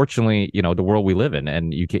unfortunately, the world we live in,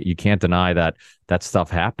 and you can't deny that that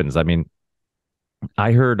stuff happens. I mean,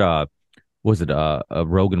 I heard was it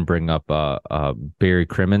Rogan bring up Barry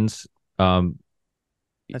Crimmins. Um,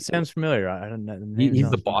 That sounds familiar. I don't know. The name he's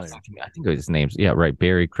the sounds Boston. familiar. I think his name's yeah, right.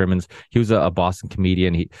 Barry Crimmins. He was a Boston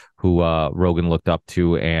comedian. Who Rogan looked up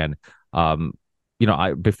to, and um,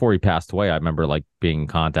 I before he passed away, I remember like being in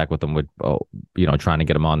contact with him with trying to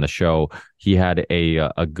get him on the show. He had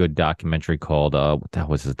a good documentary called what the hell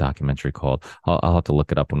was his documentary called? I'll have to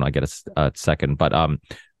look it up when I get a second. But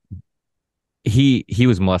he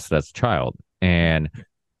was molested as a child, and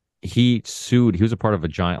he was a part of a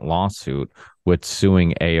giant lawsuit with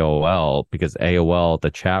suing AOL because AOL,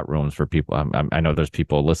 the chat rooms for people. I know there's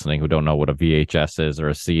people listening who don't know what a VHS is or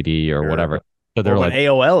a CD or Sure. whatever. So Or they're what like,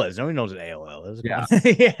 AOL is. Nobody knows what AOL is. Come yeah, on.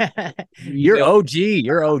 Yeah. you You're know, OG.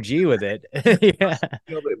 You're OG with it. Yeah.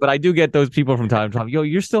 but I do get those people from time to time. Yo,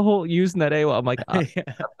 you're still using that AOL. I'm like, Yeah.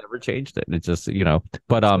 I've never changed it. It's just,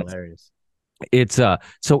 but It's hilarious. it's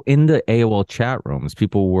so in the AOL chat rooms,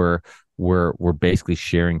 people were basically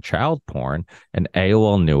sharing child porn, and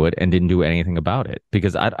AOL knew it and didn't do anything about it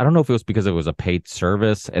because I don't know if it was because it was a paid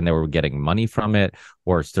service and they were getting money from it,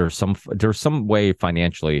 or there's some way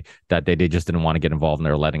financially that they just didn't want to get involved and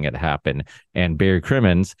they're letting it happen. And Barry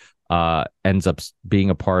Crimmins ends up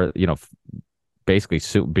being a part, basically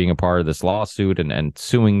being a part of this lawsuit and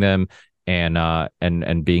suing them, and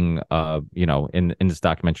being in this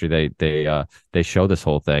documentary they show this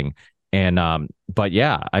whole thing. And but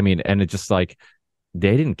yeah, I mean, and it's just like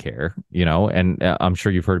they didn't care, and I'm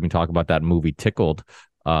sure you've heard me talk about that movie Tickled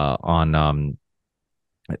on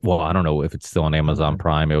well, I don't know if it's still on Amazon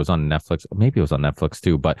Prime. It was on Netflix. Maybe it was on Netflix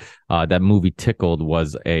too. But that movie Tickled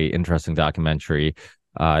was a interesting documentary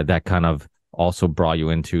that kind of also brought you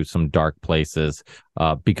into some dark places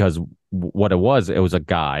because what it was a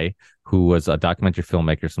guy who was a documentary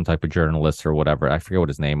filmmaker, some type of journalist or whatever. I forget what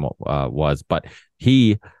his name was, but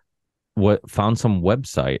he found some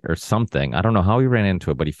website or something. I don't know how he ran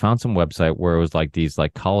into it, but he found some website where it was like these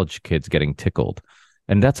like college kids getting tickled.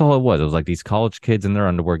 And that's all it was. It was like these college kids in their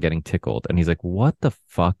underwear getting tickled. And he's like, what the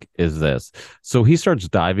fuck is this? So he starts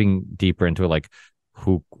diving deeper into it, like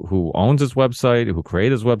who owns this website, who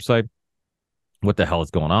created this website, what the hell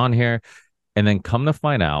is going on here? And then come to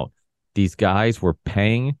find out, these guys were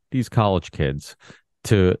paying these college kids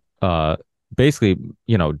to basically,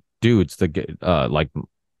 dudes to get like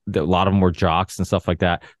a lot of them were jocks and stuff like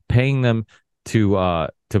that, paying them to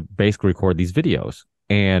basically record these videos.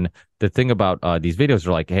 And the thing about these videos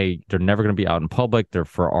are like, hey, they're never going to be out in public. They're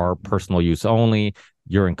for our personal use only.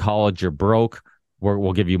 You're in college, you're broke.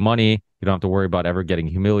 We'll give you money. You don't have to worry about ever getting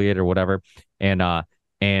humiliated or whatever.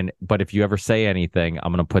 And but if you ever say anything,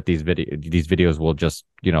 I'm gonna put these videos will just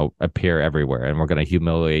appear everywhere, and we're gonna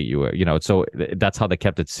humiliate you. So that's how they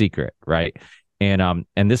kept it secret, right? And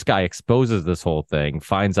this guy exposes this whole thing,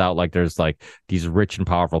 finds out like there's like these rich and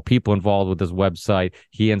powerful people involved with this website.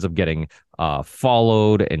 He ends up getting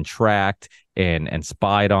followed and tracked and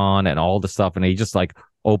spied on and all the stuff, and he just like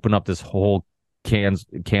opened up this whole can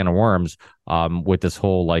of worms with this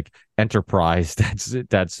whole like enterprise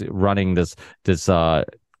that's running this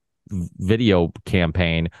video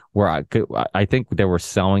campaign where I think they were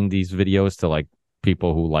selling these videos to like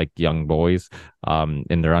people who like young boys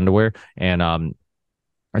in their underwear, and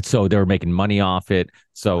so they were making money off it.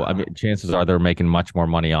 So I Wow. mean, chances are they're making much more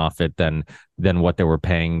money off it than what they were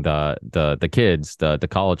paying the kids, the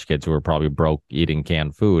college kids who were probably broke eating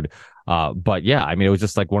canned food. But yeah, I mean, it was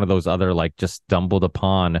just like one of those other like just stumbled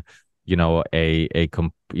upon,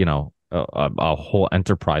 a whole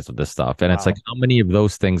enterprise of this stuff. And it's like, Wow. how many of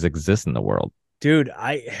those things exist in the world? Dude,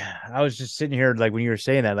 I was just sitting here like when you were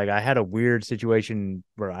saying that, like I had a weird situation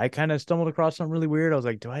where I kind of stumbled across something really weird. I was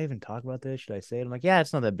like, do I even talk about this? Should I say it? I'm like, yeah,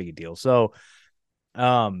 it's not that big a deal. So,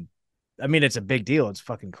 um, I mean, it's a big deal. It's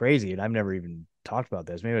fucking crazy, and I've never even talked about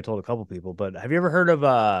this. Maybe I told a couple people, but have you ever heard of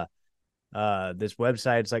this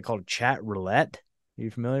website? It's like called Chat Roulette. Are you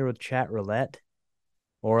familiar with Chat Roulette?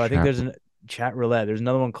 Or I think Chat. there's an Chat Roulette. There's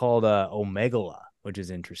another one called Omegala, which is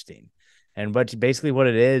interesting. And but basically what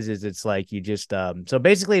it is it's like you just so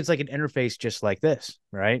basically it's like an interface just like this,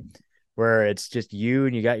 right? Where it's just you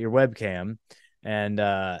and you got your webcam and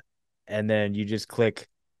then you just click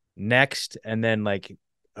next and then like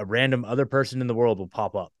a random other person in the world will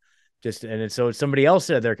pop up. Just and it's, so it's somebody else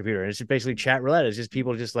at their computer, and it's just basically chat roulette. It's just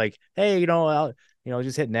people just like, hey,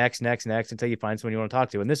 just hit next, next, next until you find someone you want to talk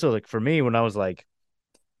to. And this was like for me when I was like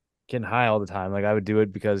getting high all the time. Like I would do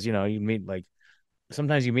it because you meet like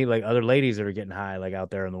sometimes you meet like other ladies that are getting high like out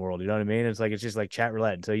there in the world. You know what I mean? It's like it's just like chat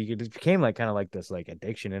roulette. So it became like kind of like this like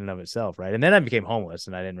addiction in and of itself, right? And then I became homeless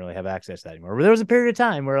and I didn't really have access to that anymore. But there was a period of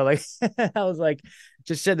time where like I was like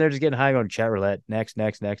just sitting there just getting high on chat roulette. Next,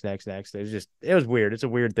 next, next, next, next. It was weird. It's a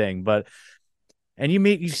weird thing, but and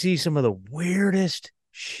you see some of the weirdest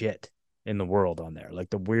shit in the world on there,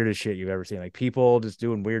 like the weirdest shit you've ever seen, like people just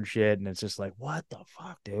doing weird shit, and it's just like, what the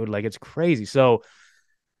fuck, dude? Like it's crazy. So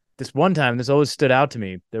this one time, this always stood out to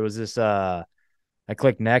me. There was this I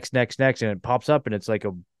click next, next, next, and it pops up and it's like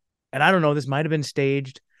and I don't know, this might have been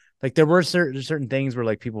staged. Like there were certain things where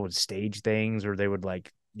like people would stage things or they would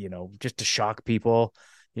like, just to shock people.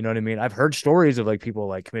 You know what I mean? I've heard stories of like people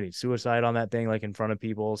like committing suicide on that thing, like in front of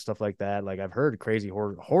people, stuff like that. Like I've heard crazy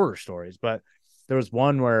horror stories, but there was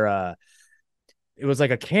one where it was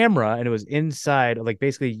like a camera and it was inside, like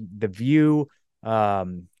basically the view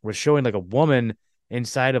was showing like a woman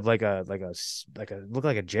inside of like a look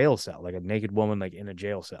like a jail cell, like a naked woman like in a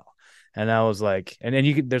jail cell. And I was like, and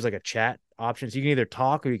then there's like a chat option, so you can either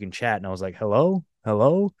talk or you can chat. And I was like, hello,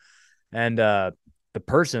 hello, and the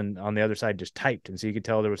person on the other side just typed, and so you could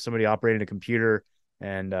tell there was somebody operating a computer,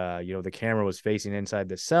 and the camera was facing inside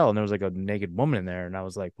the cell, and there was like a naked woman in there, and I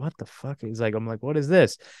was like, what the fuck? He's like, I'm like, what is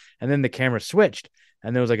this? And then the camera switched,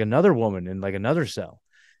 and there was like another woman in like another cell,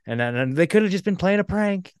 and they could have just been playing a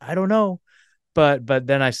prank. I don't know, but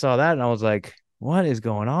then I saw that, and I was like, what is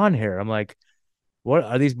going on here? I'm like, what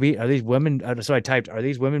are these women? So I typed, are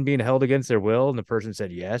these women being held against their will? And the person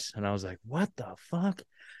said yes, and I was like, what the fuck?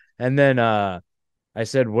 And then I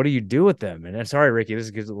said, what do you do with them? And sorry, Ricky, this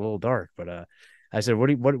gets a little dark, but I said, what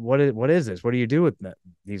is this? What do you do with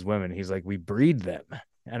these women? He's like, we breed them.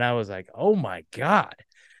 And I was like, oh my God.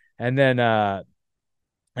 And then I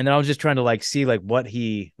was just trying to like see like what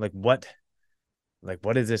is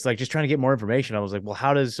this? Like just trying to get more information. I was like, well,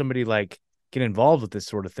 how does somebody like get involved with this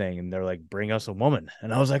sort of thing? And they're like, bring us a woman.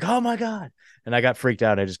 And I was like, oh my God. And I got freaked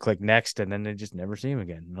out. I just clicked next, and then I just never see him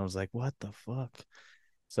again. And I was like, what the fuck?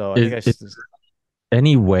 So I think Is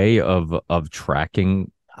any way of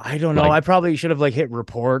tracking I don't know. like I probably should have like hit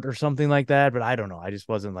report or something like that, but I don't know. I just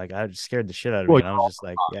wasn't like, I just scared the shit out of me. well, And I was just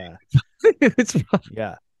like, yeah, it's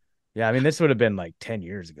yeah. Yeah. I mean, this would have been like 10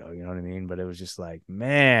 years ago, you know what I mean? But it was just like,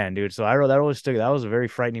 man, dude. So I wrote that always stuck. That was a very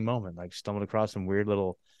frightening moment. Like stumbled across some weird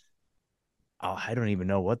little, I don't even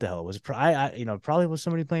know what the hell it was. Probably was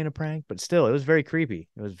somebody playing a prank, but still, it was very creepy.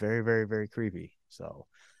 It was very, very, very creepy. So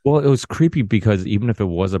well, it was creepy because even if it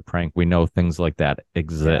was a prank, we know things like that yeah,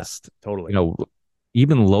 exist. You totally. know,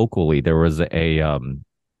 even locally, there was a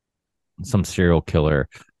some serial killer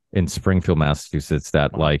in Springfield, Massachusetts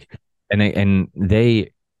that Wow. like and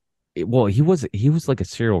they well, he was like a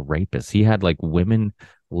serial rapist. He had like women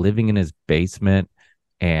living in his basement,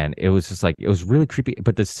 and it was just like it was really creepy.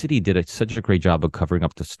 But the city did such a great job of covering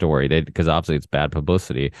up the story. They because obviously it's bad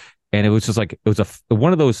publicity, and it was just like it was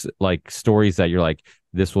one of those like stories that you're like,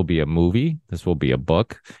 this will be a movie, this will be a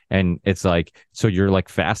book, and it's like so you're like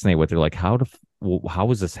fascinated with it, like how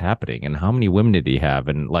was this happening, and how many women did he have,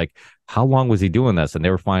 and like how long was he doing this? And they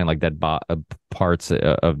were finding like parts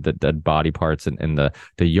of the dead body parts in the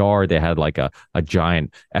yard. They had like a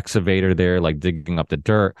giant excavator there, like digging up the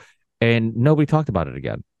dirt, and nobody talked about it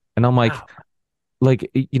again. And I'm Wow. like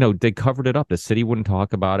they covered it up. The city wouldn't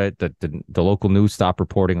talk about it. The local news stopped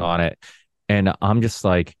reporting on it, and I'm just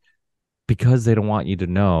like, because they don't want you to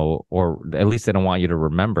know, or at least they don't want you to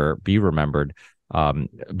be remembered,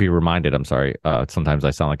 be reminded. I'm sorry. Sometimes I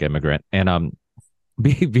sound like an immigrant, and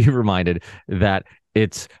be reminded that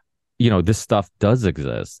it's this stuff does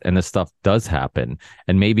exist and this stuff does happen,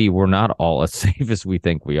 and maybe we're not all as safe as we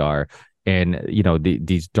think we are, and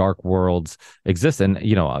these dark worlds exist. And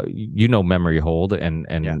Memory Hold, Yeah,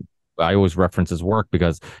 and I always reference his work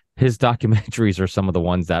because his documentaries are some of the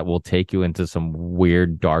ones that will take you into some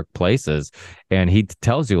weird dark places, and he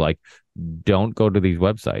tells you like, don't go to these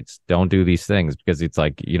websites, don't do these things, because it's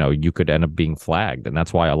like you could end up being flagged. And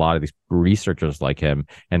that's why a lot of these researchers like him,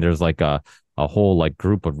 and there's like a whole like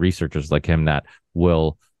group of researchers like him that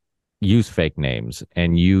will use fake names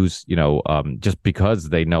and use just because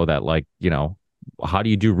they know that like how do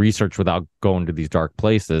you do research without going to these dark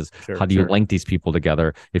places? sure, How do you sure. link these people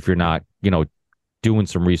together if you're not doing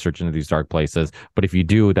some research into these dark places? But if you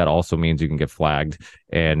do, that also means you can get flagged,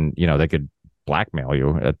 and they could blackmail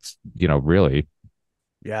you. It's really.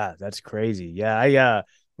 Yeah, that's crazy. Yeah, I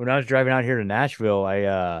when I was driving out here to Nashville,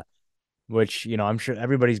 I which, I'm sure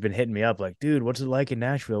everybody's been hitting me up like, dude, what's it like in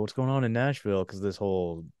Nashville? What's going on in Nashville? Because this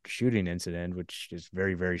whole shooting incident, which is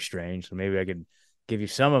very, very strange. So maybe I could give you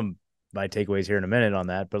some of my takeaways here in a minute on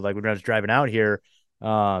that. But like when I was driving out here,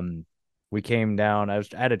 um, we came down. I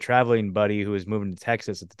had a traveling buddy who was moving to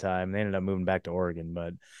Texas at the time. They ended up moving back to Oregon,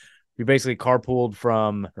 but we basically carpooled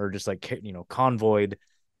from, or just like, convoyed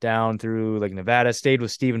down through like Nevada, stayed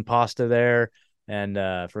with Steven Pasta there. And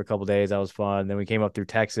for a couple days, that was fun. Then we came up through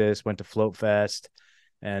Texas, went to Float Fest.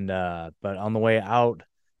 And but on the way out,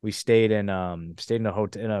 we stayed in a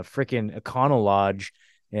hotel, in a freaking Econo Lodge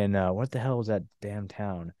in what the hell was that damn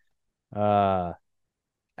town? Uh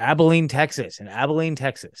Abilene, Texas, in an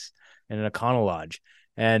Econo Lodge.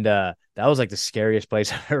 And that was like the scariest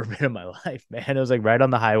place I've ever been in my life, man. It was like right on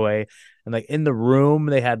the highway. And like in the room,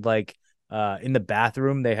 they had like in the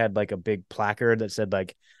bathroom, they had like a big placard that said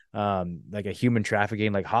like a human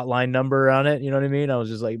trafficking like hotline number on it. You know what I mean? I was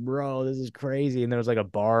just like, bro, this is crazy. And there was like a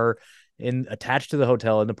bar in attached to the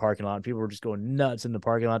hotel in the parking lot. People were just going nuts in the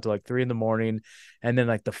parking lot till like 3 a.m. And then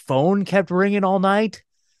like the phone kept ringing all night.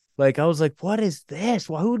 Like I was like, what is this?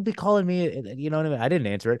 Well, who would be calling me? You know what I mean? I didn't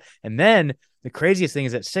answer it. And then the craziest thing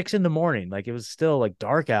is at 6 a.m, like it was still like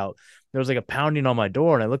dark out. There was like a pounding on my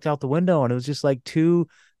door, and I looked out the window, and it was just like two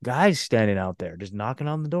guys standing out there, just knocking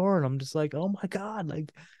on the door, and I'm just like, oh my god,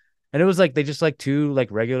 like, and it was like they just like two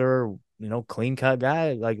like regular, clean cut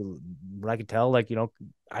guy, like what I could tell, like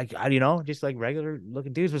just like regular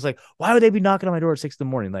looking dudes. Was like, why would they be knocking on my door at 6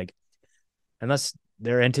 a.m? Like, unless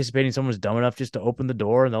they're anticipating someone's dumb enough just to open the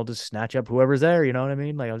door and they'll just snatch up whoever's there. You know what I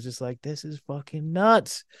mean? Like, I was just like, this is fucking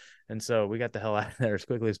nuts. And so we got the hell out of there as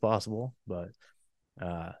quickly as possible. But,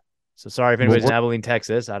 so sorry if Well, anybody's in Abilene,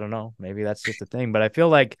 Texas. I don't know. Maybe that's just a thing, but I feel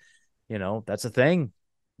like, that's a thing.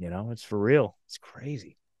 It's for real. It's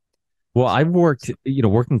crazy. I've So, worked,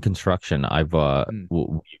 working construction. I've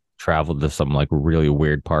mm, traveled to some like really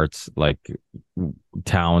weird parts, like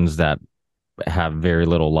towns that have very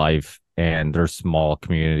little life and they're small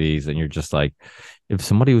communities, and you're just like, if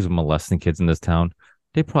somebody was molesting kids in this town,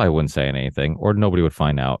 they probably wouldn't say anything, or nobody would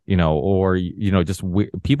find out, or just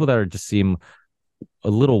people that are just seem a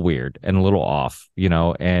little weird and a little off,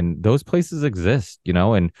 and those places exist,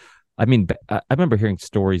 and I mean, I remember hearing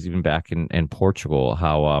stories even back in Portugal,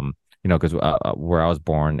 how because where I was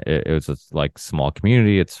born, it was a like small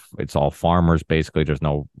community. It's all farmers basically. There's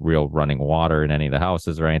no real running water in any of the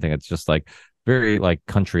houses or anything. It's just like very like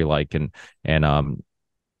country like and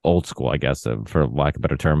old school, I guess, for lack of a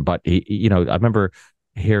better term. But I remember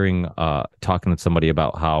hearing talking to somebody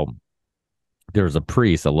about how there was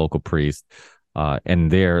a local priest,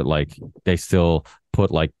 and they're like they still put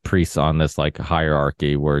like priests on this like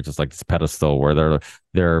hierarchy where it's just like this pedestal where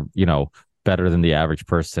they're better than the average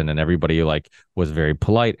person, and everybody like was very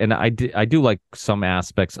polite. And I do like some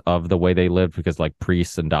aspects of the way they lived, because like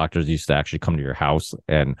priests and doctors used to actually come to your house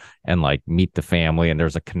and like meet the family, and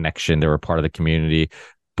there's a connection, they were part of the community.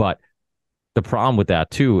 But the problem with that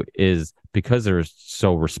too is because they're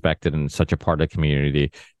so respected and such a part of the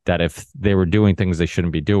community, that if they were doing things they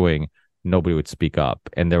shouldn't be doing, nobody would speak up.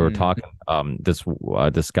 And they were mm, talking,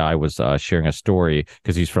 this guy was sharing a story,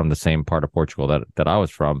 because he's from the same part of Portugal that I was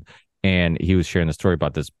from, and he was sharing the story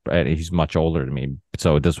about this. And he's much older than me,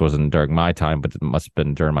 so this wasn't during my time, but it must have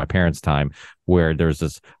been during my parents' time, where there's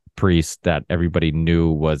this priest that everybody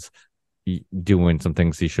knew was doing some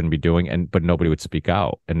things he shouldn't be doing, but nobody would speak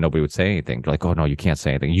out and nobody would say anything. They're like, oh no, you can't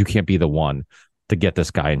say anything, you can't be the one to get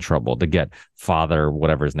this guy in trouble, to get father,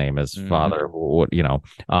 whatever his name is, mm, father,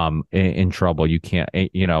 in trouble. You can't,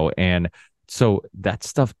 and so that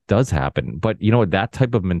stuff does happen. But that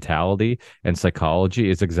type of mentality and psychology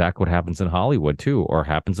is exactly what happens in Hollywood too, or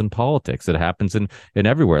happens in politics. It happens in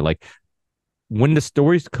everywhere. Like when the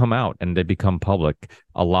stories come out and they become public,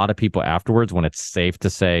 a lot of people afterwards, when it's safe to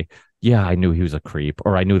say, yeah, I knew he was a creep,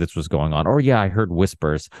 or I knew this was going on, or yeah, I heard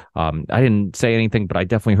whispers. I didn't say anything, but I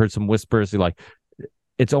definitely heard some whispers. Like,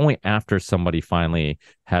 it's only after somebody finally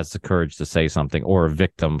has the courage to say something, or a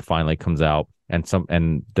victim finally comes out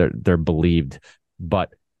and they're believed. But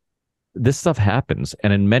this stuff happens,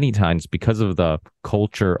 and in many times, because of the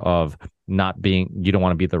culture of not being, you don't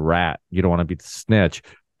want to be the rat, you don't want to be the snitch,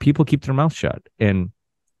 people keep their mouth shut.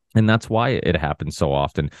 And that's why it happens so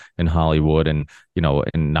often in Hollywood, and in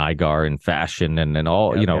Nigar and fashion, and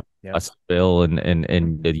all, yep, yep, yep. us Bill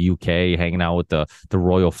and the UK hanging out with the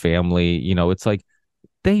royal family. It's like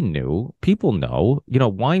they knew, people know.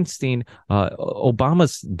 Weinstein,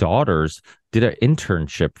 Obama's daughters did an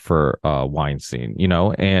internship for Weinstein,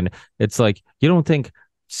 and it's like, you don't think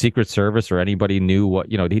Secret Service or anybody knew what,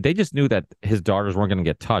 they just knew that his daughters weren't going to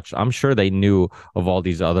get touched. I'm sure they knew of all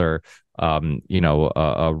these other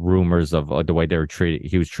rumors of the way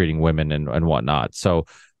he was treating women and whatnot. So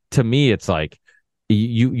to me, it's like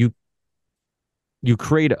you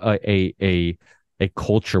create a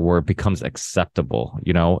culture where it becomes acceptable.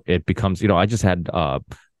 It becomes, I just had uh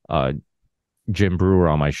Jim Brewer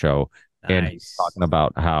on my show, and he was Nice. talking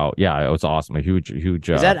about how, yeah, it was awesome. A huge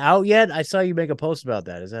Is that out yet? I saw you make a post about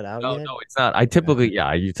that. Is that out no, yet? no, it's not. Okay.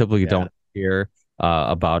 You typically Yeah. don't hear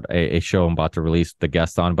about a show I'm about to release the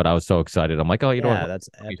guest on, but I was so excited. I'm like, oh, you know what? Yeah, that's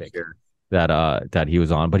Let me epic. share that he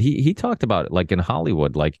was on. But he talked about it like in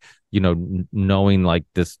Hollywood, like, knowing like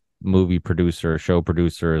this movie producer, show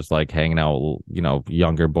producer is like hanging out,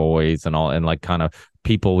 younger boys and all, and like kind of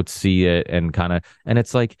people would see it and kind of, and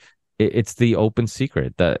it's like it's the open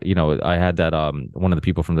secret that, I had that one of the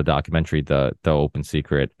people from the documentary, the open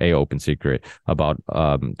secret about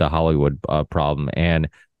the Hollywood problem. And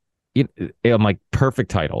I'm like, perfect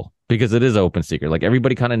title, because it is open secret. Like,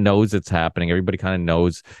 everybody kind of knows it's happening, everybody kind of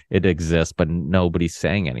knows it exists, but nobody's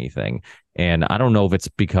saying anything. And I don't know if it's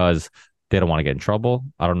because they don't want to get in trouble.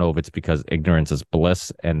 I don't know if it's because ignorance is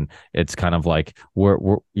bliss, and it's kind of like we're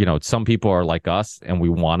some people are like us and we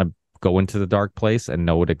want to go into the dark place and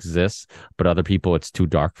know it exists, but other people, it's too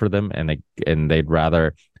dark for them, and they'd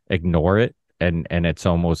rather ignore it. And it's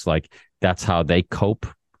almost like that's how they cope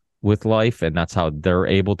with life, and that's how they're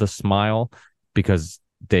able to smile, because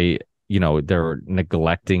they're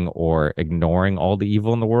neglecting or ignoring all the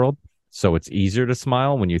evil in the world. So it's easier to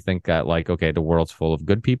smile when you think that, like, okay, the world's full of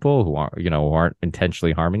good people who aren't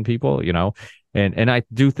intentionally harming people. And I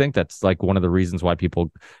do think that's like one of the reasons why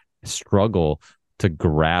people struggle to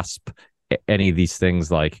grasp any of these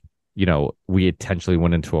things. Like, we intentionally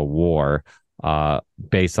went into a war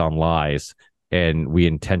based on lies, and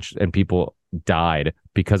people died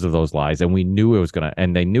because of those lies, and they knew it was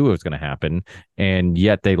gonna happen, and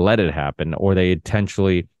yet they let it happen, or they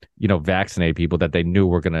intentionally vaccinate people that they knew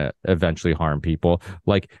were gonna eventually harm people.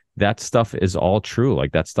 Like, that stuff is all true.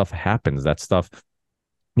 Like, that stuff happens. That stuff,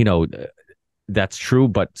 you know that's true,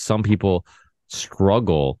 but some people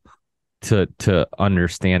struggle to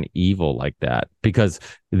understand evil like that, because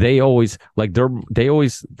they always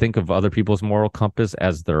think of other people's moral compass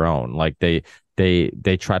as their own. Like, they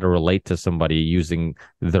try to relate to somebody using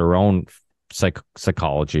their own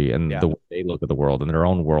psychology and Yeah. the way they look at the world and their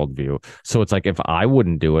own worldview. So it's like, if I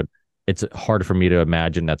wouldn't do it, it's hard for me to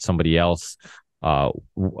imagine that somebody else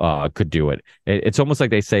could do it. It's almost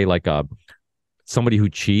like they say, like, somebody who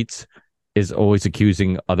cheats is always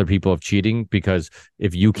accusing other people of cheating, because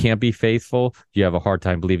if you can't be faithful, you have a hard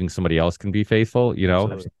time believing somebody else can be faithful.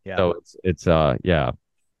 Absolutely. Yeah. So it's yeah.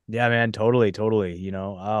 Yeah, man. Totally. Totally.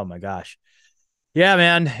 Oh my gosh. Yeah,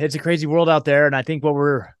 man. It's a crazy world out there. And I think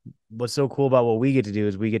what's so cool about what we get to do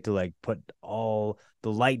is we get to like put all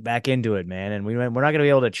the light back into it, man. And we're not going to be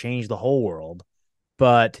able to change the whole world,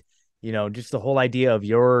 but, just the whole idea of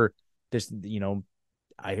this, just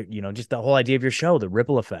the whole idea of your show, the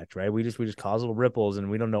ripple effect, right? We just cause little ripples, and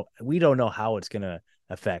we don't know how it's going to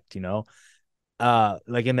affect.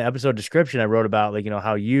 Like in the episode description, I wrote about, like,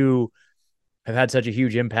 how you have had such a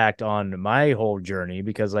huge impact on my whole journey,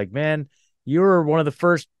 because, like, man, you were one of the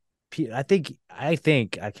first. I think I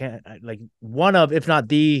can't, like, one of, if not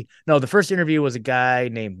the, no, the first interview was a guy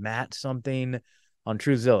named Matt something on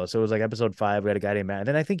Truthzilla. So it was like episode 5. We had a guy named Matt. And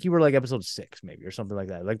then I think you were like episode 6, maybe, or something like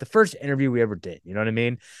that. Like the first interview we ever did. You know what I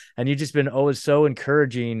mean? And you've just been always so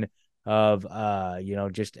encouraging of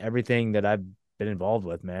just everything that I've been involved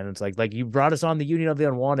with, man. It's like you brought us on the Union of the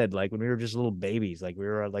Unwanted, like when we were just little babies, like we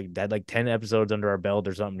were like had like 10 episodes under our belt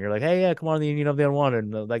or something. You're like, hey, yeah, come on the Union of the Unwanted,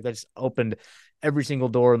 and like that's opened every single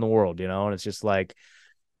door in the world, and it's just like,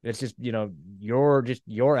 it's just,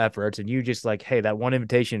 your efforts, and you just like, hey, that one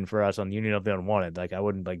invitation for us on the Union of the Unwanted, like I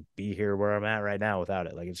wouldn't like be here where I'm at right now without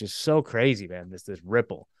it. Like, it's just so crazy, man. This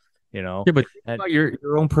ripple, Yeah, but think and about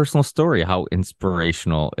your own personal story, how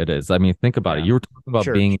inspirational it is. I mean, think about it. yeah, You were talking about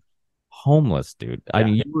sure, being homeless, dude. I yeah,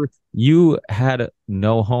 mean, you had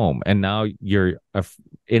no home, and now you're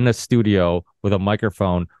in a studio with a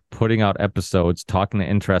microphone, putting out episodes, talking to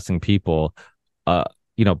interesting people, uh,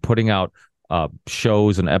 putting out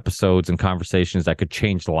shows and episodes and conversations that could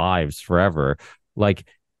change lives forever. Like,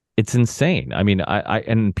 it's insane. I mean,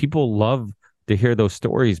 and people love to hear those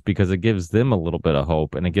stories, because it gives them a little bit of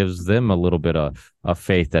hope, and it gives them a little bit of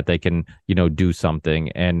faith that they can, do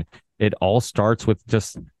something. And it all starts with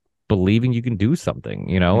just believing you can do something,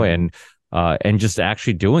 mm-hmm. and just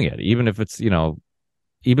actually doing it, even if it's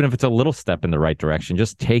a little step in the right direction.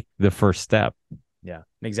 Just take the first step. Yeah,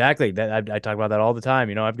 exactly. That I talk about that all the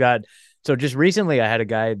time. I've got So just recently, I had a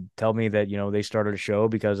guy tell me that they started a show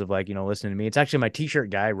because of like listening to me. It's actually my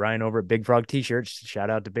T-shirt guy, Ryan over at Big Frog T-shirts.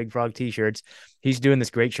 Shout out to Big Frog T-shirts. He's doing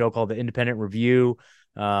this great show called the Independent Review.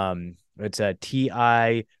 It's at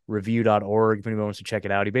TIReview.org if anyone wants to check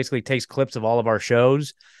it out. He basically takes clips of all of our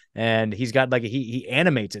shows and he's got like he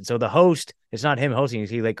animates it. So the host, it's not him hosting,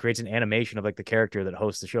 he like creates an animation of like the character that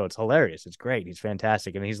hosts the show. It's hilarious. It's great. He's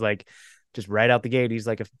fantastic. And he's like just right out the gate, he's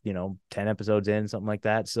like 10 episodes in, something like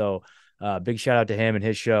that. So big shout out to him and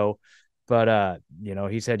his show. But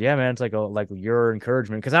he said, yeah, man, it's like your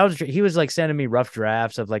encouragement. Cause he was like sending me rough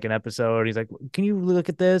drafts of like an episode. He's like, can you look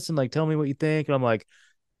at this and like tell me what you think? And I'm like,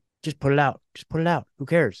 just put it out. Just put it out. Who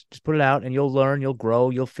cares? Just put it out and you'll learn, you'll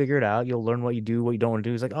grow, you'll figure it out. You'll learn what you do, what you don't want to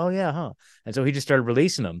do. He's like, oh yeah, huh? And so he just started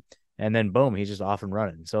releasing them. And then boom, he's just off and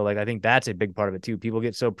running. So like I think that's a big part of it too. People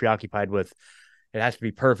get so preoccupied with it has to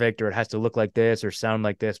be perfect or it has to look like this or sound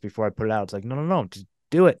like this before I put it out. It's like, no, just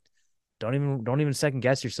do it. Don't even second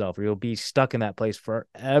guess yourself or you'll be stuck in that place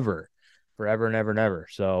forever, forever and ever and ever.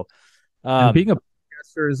 So And being um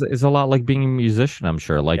a podcaster is a lot like being a musician, I'm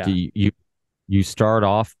sure. Like yeah, you start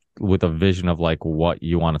off with a vision of like what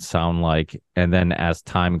you want to sound like, and then as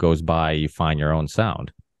time goes by, you find your own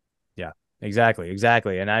sound. yeah, exactly.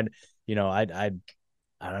 And I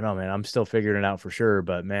don't know, man. I'm still figuring it out for sure,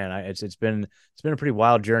 but man, it's been a pretty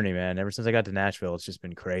wild journey, man. Ever since I got to Nashville, it's just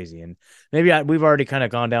been crazy. And maybe we've already kind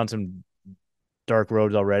of gone down some dark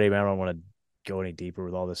roads already, but I don't want to go any deeper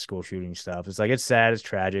with all this school shooting stuff. It's like it's sad, it's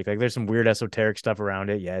tragic. Like there's some weird esoteric stuff around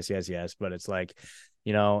it. Yes. But it's like,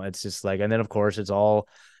 it's just like, and then of course it's all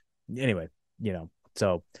anyway,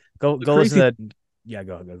 So The go listen crazy, to that. Yeah,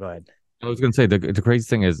 go ahead. I was gonna say the crazy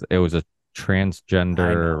thing is it was a I transgender,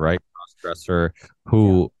 know. right, cross-dresser Yeah.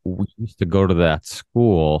 who we used to go to that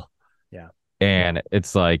school, Yeah. and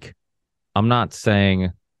it's like I'm not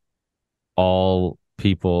saying all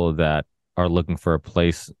people that are looking for a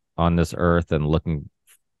place on this earth and looking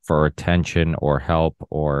for attention or help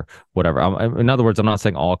or whatever. In other words, I'm not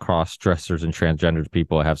saying all cross dressers and transgendered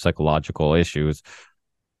people have psychological issues,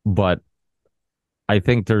 but I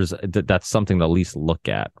think that's something to at least look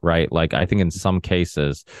at, right? Like I think in some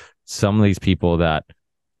cases, some of these people that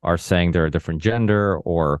are saying they're a different gender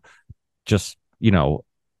or just,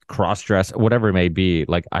 cross dress, whatever it may be,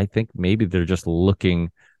 like I think maybe they're just looking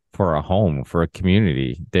for a home, for a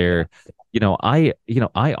community. Yeah. I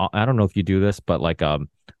don't know if you do this, but like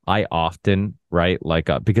I often, right, like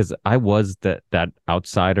because I was that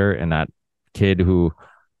outsider and that kid who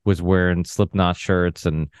was wearing Slipknot shirts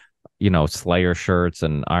and Slayer shirts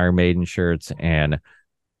and Iron Maiden shirts and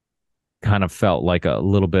kind of felt like a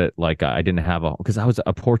little bit like I didn't have because I was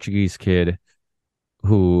a Portuguese kid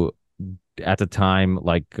who at the time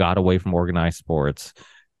like got away from organized sports,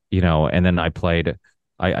 and then I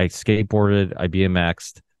skateboarded, I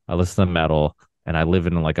BMX'd, I listened to metal, and I live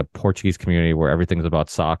in like a Portuguese community where everything's about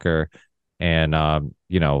soccer and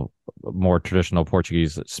more traditional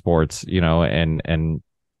Portuguese sports, and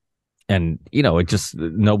it just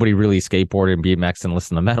nobody really skateboarded and BMX and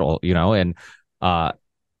listened to metal, uh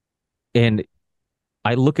and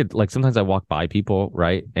I look at like sometimes I walk by people,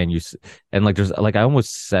 right? And like there's like I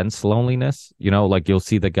almost sense loneliness, like you'll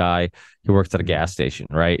see the guy who works at a gas station,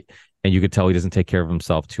 right? And you could tell he doesn't take care of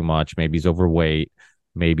himself too much. Maybe he's overweight.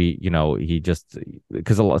 Maybe, he just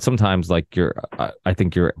because sometimes like I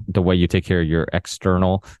think the way you take care of your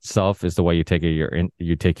external self is the way you take care of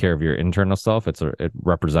you take care of your internal self. It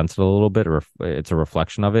represents it a little bit, or it's a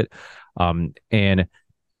reflection of it. And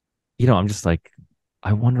I'm just like,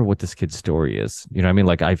 I wonder what this kid's story is. You know what I mean?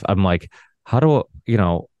 Like I'm like, how do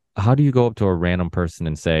you go up to a random person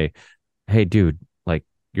and say, hey, dude, like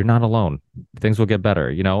you're not alone. Things will get better,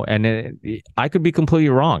 And I could be completely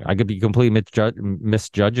wrong. I could be completely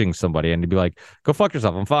misjudging somebody and to be like, go fuck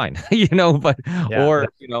yourself. I'm fine, But Yeah. or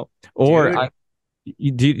or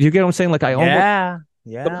Dude. do you get what I'm saying? Like I almost Yeah.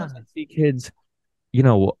 Yeah. sometimes I see kids, you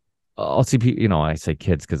know, I'll see people, I say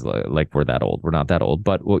kids because like we're that old. We're not that old,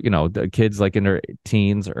 but well, the kids like in their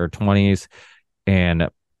teens or 20s and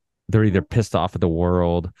they're either pissed off at the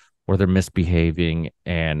world or they're misbehaving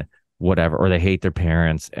and whatever, or they hate their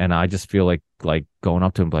parents. And I just feel like going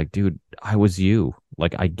up to them like, dude, I was you.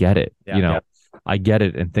 Like I get it, Yeah. I get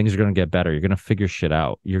it. And things are gonna get better. You're gonna figure shit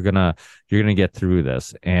out. You're gonna get through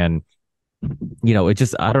this. And it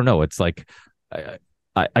just I don't know. It's like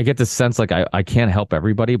I get this sense like I can't help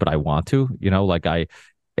everybody, but I want to, like I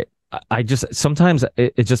just sometimes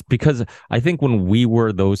it's just because I think when we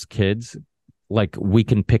were those kids, like we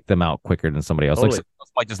can pick them out quicker than somebody else. Like Totally. some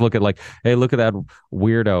else might just look at like, hey, look at that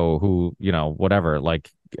weirdo who, whatever, like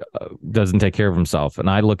doesn't take care of himself. And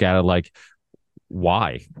I look at it like,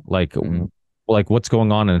 why? Like, Mhm. like what's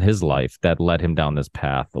going on in his life that led him down this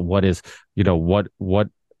path? What is,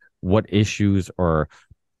 what issues or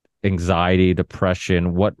anxiety,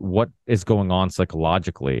 depression, what is going on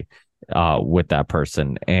psychologically with that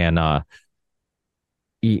person? And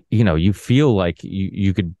you feel like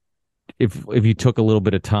you could, if you took a little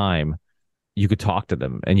bit of time, you could talk to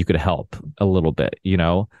them and you could help a little bit.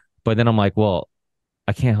 But then I'm like, well,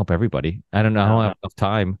 I can't help everybody. I don't know. I don't No. have enough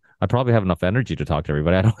time. I probably have enough energy to talk to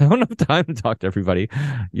everybody. I don't have enough time to talk to everybody.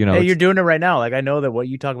 Hey, you're It's doing it right now. Like I know that what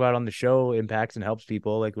you talk about on the show impacts and helps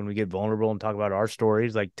people. Like when we get vulnerable and talk about our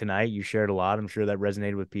stories, like tonight you shared a lot. I'm sure that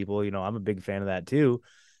resonated with people. I'm a big fan of that too.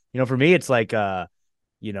 For me it's like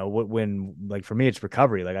when like for me it's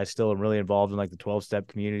recovery. Like I still am really involved in like the 12-step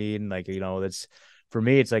community, and like that's for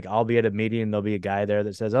me it's like I'll be at a meeting and there'll be a guy there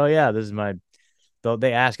that says, "Oh yeah, this is my."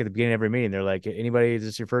 They ask at the beginning of every meeting. They're like, "Anybody? Is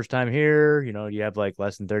this your first time here? You have like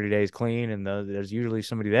less than 30 days clean?" And there's usually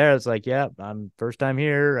somebody there that's like, "Yeah, I'm first time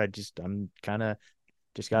here. I'm kind of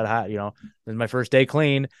just got hot. This is my first day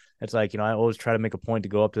clean." It's like I always try to make a point to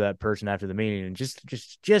go up to that person after the meeting and just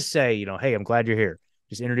say, "Hey, I'm glad you're here."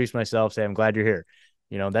 Just introduce myself, say I'm glad you're here.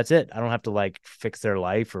 That's it. I don't have to like fix their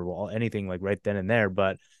life or anything like right then and there,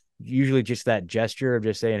 but usually just that gesture of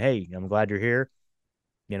just saying, "Hey, I'm glad you're here."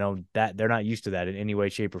 That they're not used to that in any way,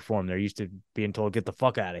 shape, or form. They're used to being told, "Get the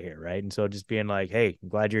fuck out of here." Right. And so just being like, "Hey, I'm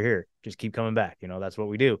glad you're here. Just keep coming back." That's what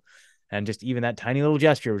we do. And just even that tiny little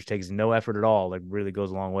gesture, which takes no effort at all, like really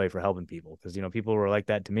goes a long way for helping people. Cause people were like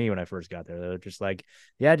that to me when I first got there. They're just like,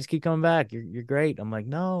 "Yeah, just keep coming back. You're great." I'm like,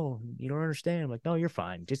 "No, you don't understand." I'm like, "No, you're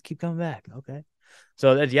fine. Just keep coming back." Okay.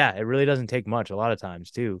 So that, yeah, it really doesn't take much a lot of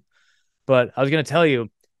times too. But I was going to tell you,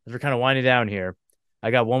 as we're kind of winding down here,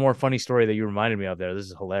 I got one more funny story that you reminded me of there. This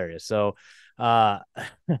is hilarious. So, it'll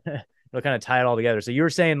kind of tie it all together. So you were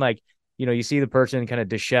saying like, you see the person kind of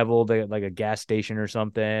disheveled at like a gas station or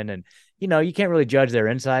something, and you can't really judge their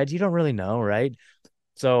insides. You don't really know, right?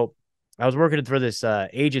 So I was working for this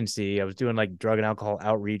agency. I was doing like drug and alcohol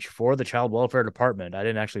outreach for the child welfare department. I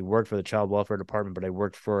didn't actually work for the child welfare department, but I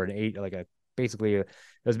worked for it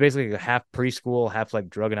was basically a half preschool, half like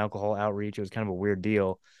drug and alcohol outreach. It was kind of a weird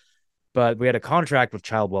deal, but we had a contract with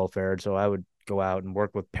child welfare. So I would go out and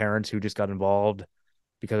work with parents who just got involved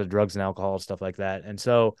because of drugs and alcohol, stuff like that. And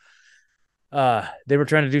so they were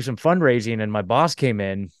trying to do some fundraising, and my boss came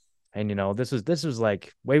in, and this was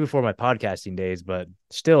like way before my podcasting days, but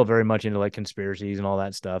still very much into like conspiracies and all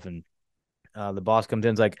that stuff. And the boss comes in,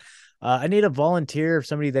 and's like, I need a volunteer,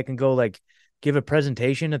 somebody that can go like give a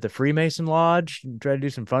presentation at the Freemason Lodge and try to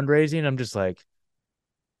do some fundraising. I'm just like,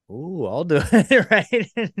 "Ooh, I'll do it."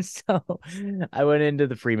 Right. And so I went into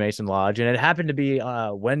the Freemason Lodge, and it happened to be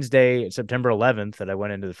Wednesday, September 11th, that I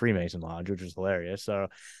went into the Freemason Lodge, which was hilarious. So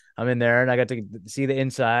I'm in there and I got to see the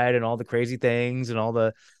inside and all the crazy things and all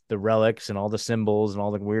the relics and all the symbols and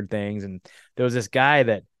all the weird things. And there was this guy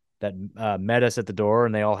that met us at the door,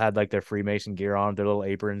 and they all had like their Freemason gear on, their little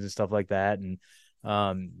aprons and stuff like that. And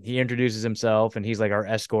he introduces himself, and he's like our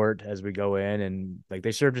escort as we go in, and like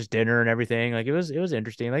they served us dinner and everything. Like it was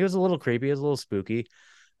interesting. Like it was a little creepy, it was a little spooky.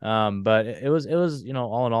 But it was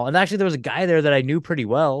all in all. And actually there was a guy there that I knew pretty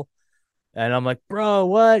well, and I'm like, "Bro,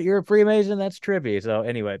 what? You're a Freemason? That's trippy." So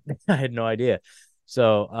anyway, I had no idea.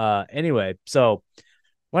 So anyway, so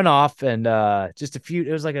went off, and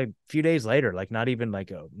it was like a few days later, like not even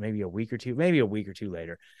like maybe a week or two, maybe a week or two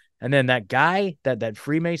later. And then that guy, that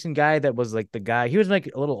Freemason guy, that was like the guy, he was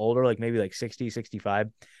like a little older, like maybe like 60, 65.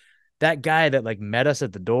 That guy that like met us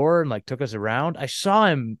at the door and like took us around, I saw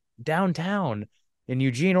him downtown in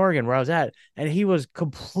Eugene, Oregon, where I was at, and he was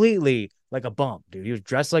completely like a bum, dude. He was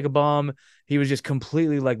dressed like a bum. He was just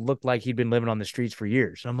completely like looked like he'd been living on the streets for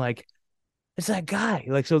years. And I'm like, it's that guy.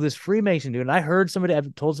 Like, so this Freemason dude, and I've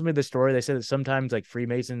told somebody the story. They said that sometimes like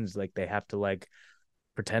Freemasons, like they have to like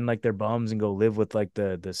pretend like they're bums and go live with like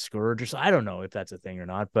the scourge or so. I don't know if that's a thing or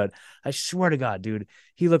not, but I swear to God, dude,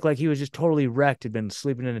 he looked like he was just totally wrecked, had been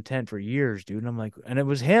sleeping in a tent for years, dude. And I'm like, and it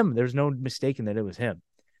was him. There's no mistaking that it was him.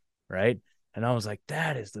 Right. And I was like,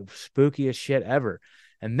 that is the spookiest shit ever.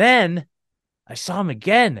 And then I saw him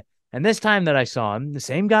again. And this time that I saw him, the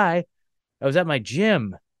same guy, I was at my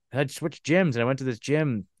gym. I had switched gyms, and I went to this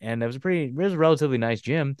gym, and it was a relatively nice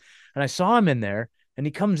gym. And I saw him in there, and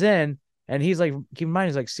he comes in, and he's like, keep in mind,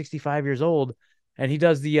 he's like 65 years old, and he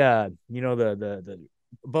does the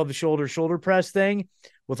above the shoulder press thing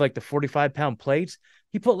with like the 45-pound plates.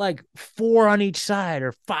 He put like 4 on each side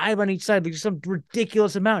or 5 on each side, like some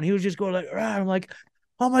ridiculous amount. He was just going like, "Rah." I'm like,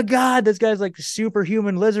 "Oh my God, this guy's like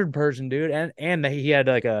superhuman lizard person, dude." And he had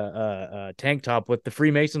like a tank top with the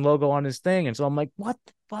Freemason logo on his thing. And so I'm like, "What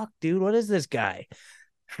the fuck, dude? What is this guy?"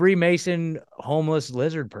 Freemason homeless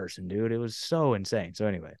lizard person, dude. It was so insane. So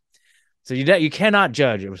anyway, so you cannot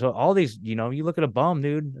judge it. So all these, you look at a bum,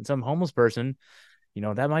 dude, and some homeless person,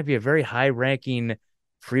 that might be a very high ranking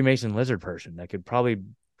Freemason lizard person that could probably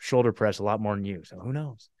shoulder press a lot more than you. So who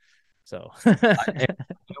knows? So And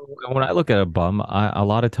when I look at a bum, a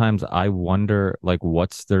lot of times I wonder like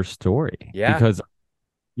what's their story? yeah, Because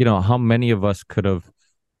how many of us could have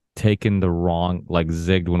taken the wrong, like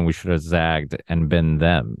zigged when we should have zagged and been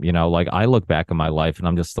them. Like I look back in my life and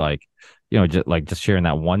I'm just like, just sharing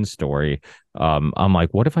that one story. I'm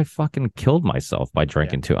like, what if I fucking killed myself by yeah,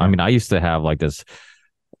 drinking too? I mean, I used to have like this.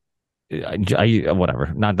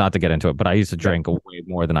 Whatever, not to get into it, but I used to yeah. drink way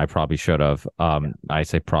more than I probably should have. I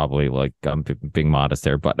say probably like I'm being modest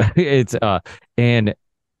there, but it's and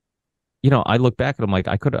I look back and I'm like,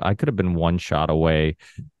 I could have been one shot away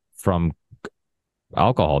from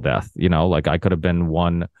alcohol death. Like I could have been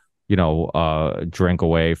one, drink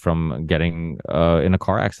away from getting in a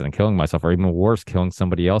car accident, killing myself, or even worse, killing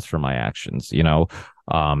somebody else for my actions.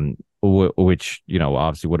 Which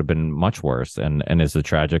obviously would have been much worse, and is the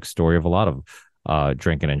tragic story of a lot of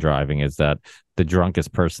drinking and driving is that the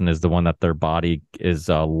drunkest person is the one that their body is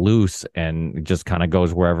loose and just kind of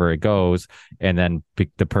goes wherever it goes, and then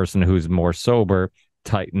the person who's more sober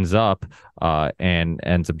tightens up and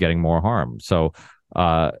ends up getting more harm. So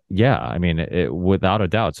yeah, I mean, without a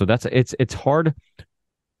doubt. So it's hard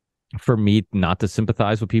for me not to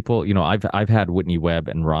sympathize with people. I've had Whitney Webb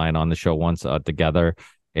and Ryan on the show once together,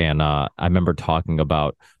 and I remember talking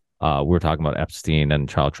about we were talking about Epstein and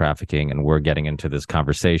child trafficking, and we're getting into this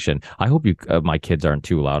conversation. I hope my kids aren't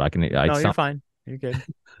too loud. I No, you're sound, fine. You're good.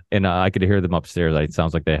 and I could hear them upstairs. It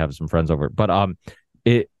sounds like they have some friends over, but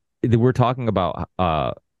it we're talking about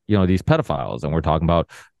these pedophiles, and we're talking about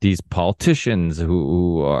these politicians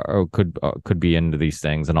who could be into these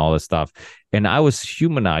things and all this stuff. And I was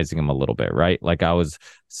humanizing them a little bit, right? Like I was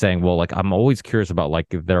saying, well, like I'm always curious about like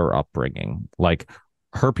their upbringing, like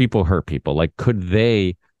hurt people. Like could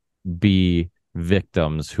they be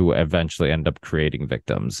victims who eventually end up creating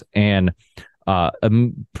victims? And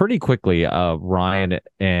pretty quickly Ryan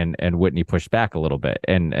and Whitney pushed back a little bit,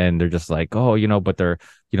 and they're just like, oh, but they're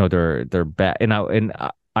bad. And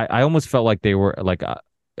I almost felt like they were like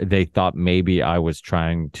they thought maybe I was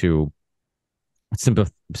trying to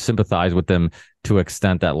sympathize with them to an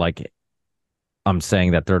extent that like I'm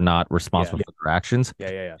saying that they're not Yeah, responsible for their actions. yeah,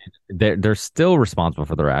 yeah, yeah. They're still responsible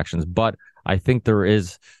for their actions, but I think there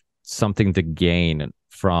is something to gain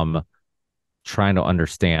from trying to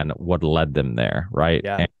understand what led them there, right?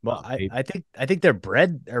 Yeah. And Well, I think they're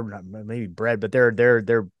bred, or not maybe bred, but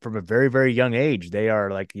they're from a very, very young age. They are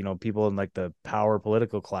like, people in like the power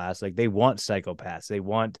political class. Like they want psychopaths. They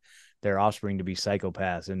want their offspring to be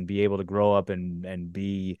psychopaths and be able to grow up and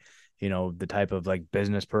be, the type of like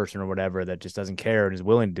business person or whatever that just doesn't care and is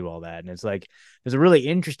willing to do all that. And it's like there's a really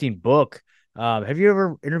interesting book. Have you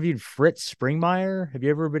ever interviewed Fritz Springmeier? Have you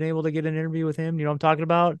ever been able to get an interview with him? You know what I'm talking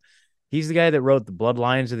about? He's the guy that wrote the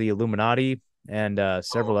Bloodlines of the Illuminati and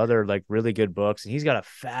several other like really good books. And he's got a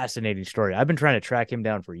fascinating story. I've been trying to track him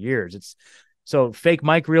down for years. It's so fake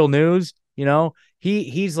Mike Real News,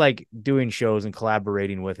 he's like doing shows and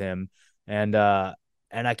collaborating with him. And I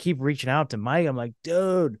keep reaching out to Mike. I'm like,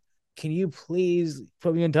 dude, can you please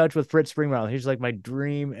put me in touch with Fritz Springmeier? He's like my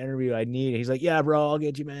dream interview I need. He's like, yeah, bro, I'll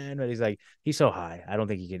get you, man. But he's like, he's so high. I don't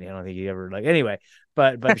think he can. I don't think he ever like. Anyway,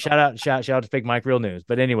 but shout out to fake Mike Real News.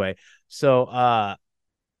 But anyway, so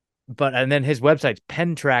and then his website's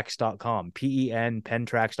pentracks.com,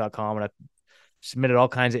 pentracks.com, and I submitted all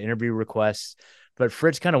kinds of interview requests. But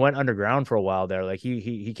Fritz kind of went underground for a while there. Like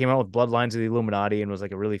he came out with Bloodlines of the Illuminati and was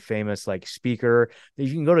like a really famous like speaker.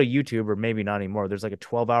 You can go to YouTube, or maybe not anymore. There's like a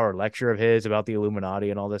 12-hour lecture of his about the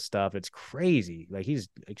Illuminati and all this stuff. It's crazy. Like he's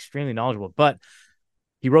extremely knowledgeable. But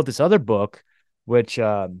he wrote this other book, which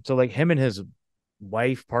so like him and his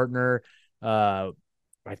wife partner, I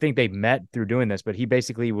think they met through doing this, but he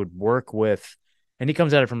basically would work with, and he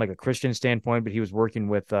comes at it from like a Christian standpoint, but he was working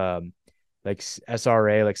with like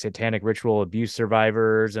SRA, like satanic ritual abuse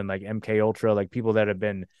survivors, and like MK Ultra, like people that have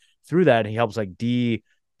been through that. And he helps like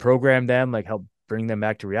deprogram them, like help bring them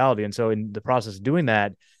back to reality. And so in the process of doing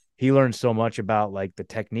that, he learned so much about like the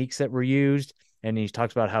techniques that were used. And he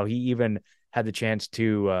talks about how he even had the chance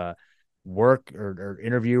to work or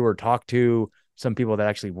interview or talk to some people that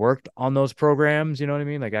actually worked on those programs, you know what I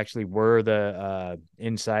mean? Like actually were the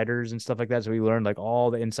insiders and stuff like that. So he learned like all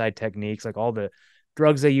the inside techniques, like all the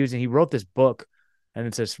drugs they use. And he wrote this book, and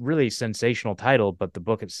it's this really sensational title, but the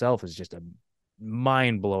book itself is just a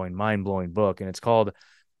mind blowing book. And it's called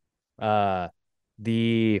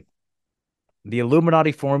the The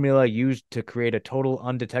Illuminati formula used to create a total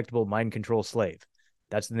undetectable mind control slave.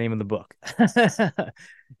 That's the name of the book.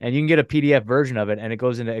 And you can get a PDF version of it, and it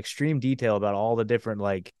goes into extreme detail about all the different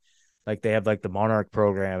like they have like the Monarch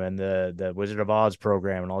program and the Wizard of Oz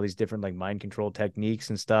program and all these different like mind control techniques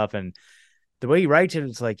and stuff. And the way he writes it,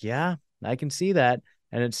 it's like, yeah, I can see that.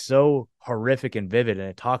 And it's so horrific and vivid. And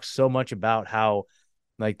it talks so much about how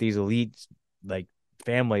like these elite like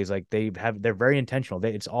families, like they're very intentional.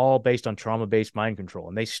 It's all based on trauma-based mind control.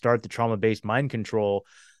 And they start the trauma-based mind control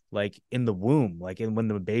like in the womb. Like when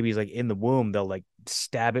the baby's like in the womb, they'll like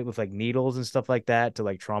stab it with like needles and stuff like that to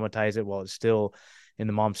like traumatize it while it's still in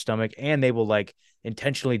the mom's stomach. And they will like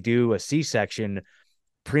intentionally do a C-section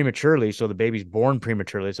prematurely, so the baby's born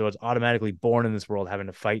prematurely, so it's automatically born in this world having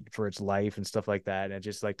to fight for its life and stuff like that. And it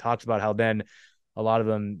just like talks about how then a lot of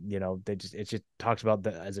them, they just it just talks about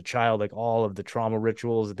the as a child, like all of the trauma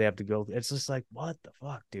rituals that they have to go through. It's just like, what the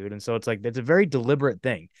fuck, dude? And so it's like it's a very deliberate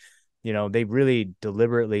thing. They really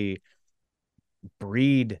deliberately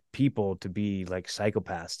breed people to be like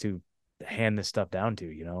psychopaths to hand this stuff down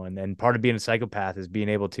to, and then part of being a psychopath is being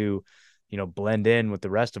able to, blend in with the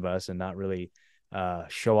rest of us and not really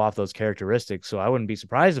show off those characteristics. So I wouldn't be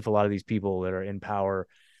surprised if a lot of these people that are in power,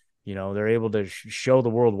 they're able to show the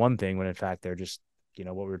world one thing when in fact they're just,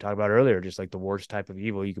 what we were talking about earlier, just like the worst type of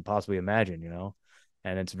evil you could possibly imagine,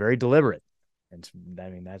 and it's very deliberate. And I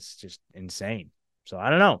mean, that's just insane. So I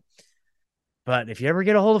don't know. But if you ever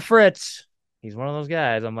get a hold of Fritz, he's one of those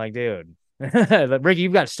guys. I'm like, dude, like, Ricky,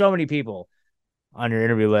 you've got so many people on your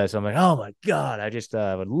interview list. I'm like, oh my God, I just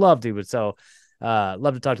would love to. But so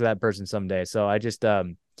love to talk to that person someday. So I just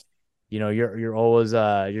you're always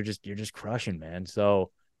you're just crushing, man.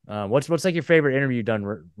 So what's like your favorite interview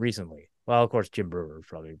done recently? Well, of course, Jim Brewer is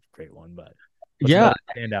probably a great one, but what's Yeah,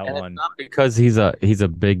 another standout and it's one? not because he's a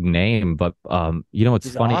big name, but it's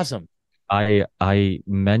He's funny. awesome. I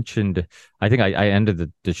mentioned, I think I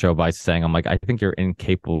ended the show by saying, I'm like, I think you're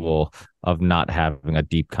incapable of not having a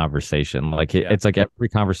deep conversation. Like Yeah. it's like every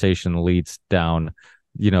conversation leads down,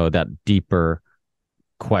 that deeper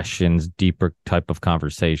questions, deeper type of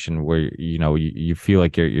conversation where you feel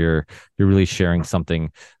like you're really sharing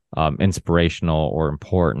something inspirational or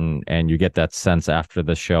important, and you get that sense after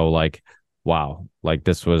the show, like, wow, like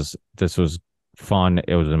this was fun,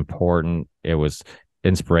 it was important, it was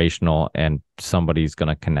inspirational, and somebody's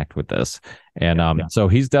gonna connect with this. And Yeah. so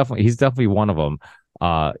he's definitely one of them.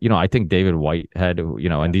 I think David Whitehead,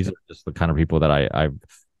 Yeah. and these are just the kind of people that I've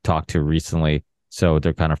talked to recently, so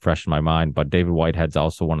they're kind of fresh in my mind. But David Whitehead's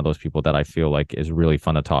also one of those people that I feel like is really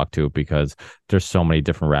fun to talk to because there's so many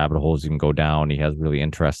different rabbit holes you can go down. He has really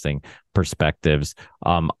interesting perspectives.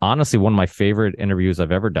 Honestly, one of my favorite interviews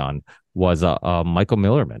I've ever done was Michael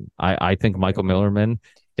Millerman. I think Michael Millerman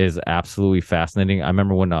is absolutely fascinating. I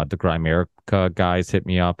remember when the Grimerica guys hit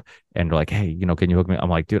me up and they're like, hey, can you hook me? I'm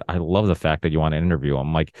like, dude, I love the fact that you want to interview him.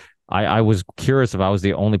 I'm like, I was curious if I was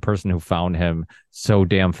the only person who found him so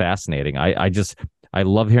damn fascinating. I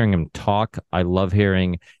love hearing him talk. I love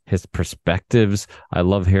hearing his perspectives. I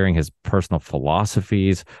love hearing his personal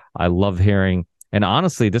philosophies. I love hearing, and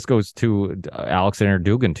honestly, this goes to Alexander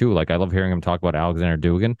Dugan too. Like I love hearing him talk about Alexander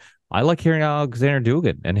Dugan. I like hearing Alexander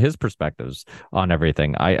Dugan and his perspectives on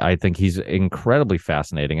everything. I think he's incredibly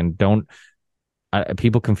fascinating. And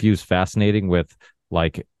people confuse fascinating with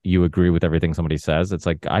like you agree with everything somebody says. It's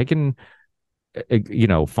like I can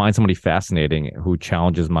find somebody fascinating who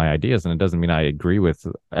challenges my ideas, and it doesn't mean I agree with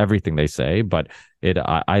everything they say, but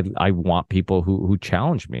I want people who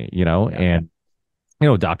challenge me, Yeah. and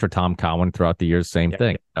Dr. Tom Cowan throughout the years, same Yeah.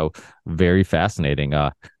 thing. Very fascinating.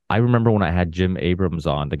 I remember when I had Jim Abrams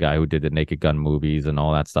on, the guy who did the Naked Gun movies and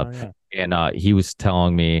all that stuff, Oh yeah. and he was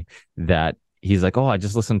telling me that he's like, oh, I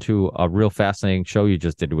just listened to a real fascinating show you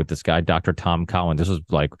just did with this guy, Dr. Tom Cowan. This was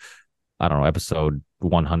like, I don't know, episode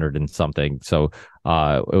 100 and something. So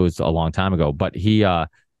it was a long time ago. But he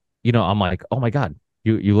I'm like, oh my God,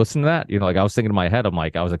 you listen to that? Like I was thinking in my head, I'm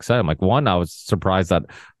like, I was excited. I'm like, one, I was surprised that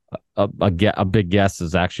a big guest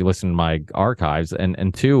is actually listening to my archives,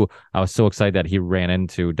 and two, I was so excited that he ran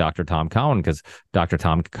into Dr. Tom Cowan, because Dr.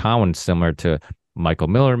 Tom Cowan, similar to Michael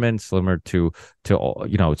Millerman, similar to so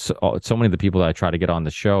many of the people that I try to get on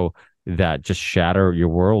the show that just shatter your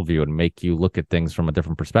worldview and make you look at things from a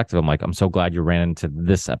different perspective. I'm like, I'm so glad you ran into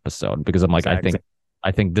this episode, because I'm like, Exactly.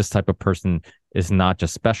 I think this type of person is not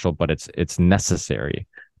just special, but it's necessary,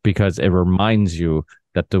 because it reminds you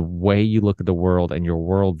that the way you look at the world and your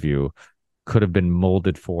worldview could have been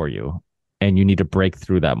molded for you. And you need to break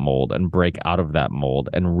through that mold and break out of that mold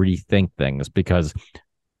and rethink things, because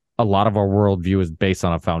a lot of our worldview is based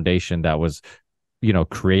on a foundation that was,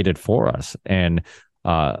 created for us. And,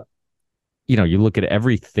 you look at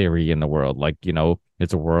every theory in the world, like, is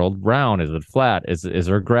the world round? Is it flat? Is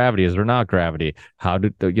there gravity? Is there not gravity? How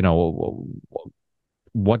did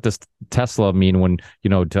what does Tesla mean when,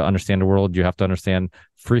 to understand the world, you have to understand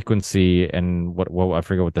frequency and what I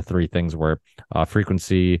forget what the three things were.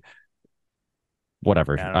 Frequency,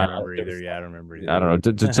 whatever. Yeah, I don't remember either. Yeah, I don't remember I don't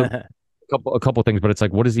know. So either. a couple things, but it's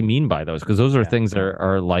like, what does he mean by those? Because those are Yeah. things that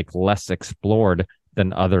are like less explored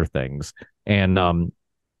than other things. And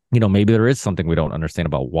maybe there is something we don't understand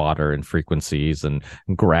about water and frequencies and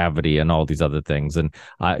gravity and all these other things. And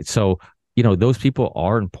so, those people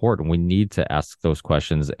are important. We need to ask those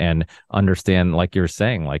questions and understand, like you're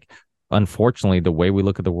saying, like, unfortunately, the way we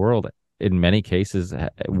look at the world in many cases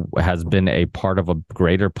has been a part of a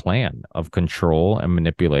greater plan of control and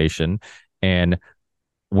manipulation. And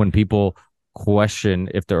when people question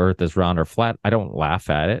if the earth is round or flat, I don't laugh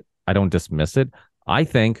at it. I don't dismiss it. I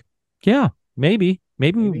think, yeah, maybe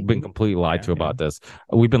we've been completely lied to about this.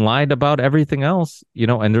 We've been lied about everything else,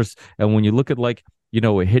 and when you look at, like,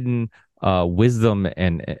 hidden wisdom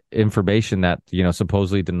and information that,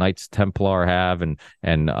 supposedly the Knights Templar have, and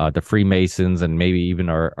the Freemasons, and maybe even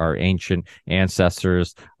our ancient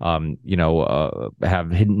ancestors,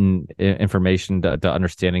 have hidden information to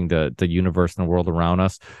understanding the universe and the world around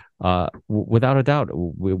us. Without a doubt,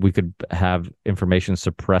 we could have information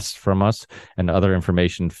suppressed from us and other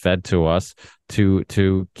information fed to us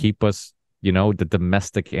to keep us, the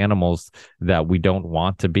domestic animals that we don't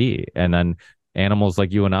want to be. And then animals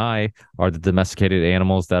like you and I are the domesticated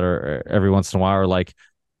animals that are every once in a while are like,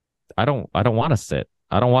 I don't want to sit.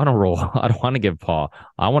 I don't want to roll. I don't want to give paw.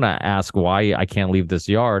 I want to ask why I can't leave this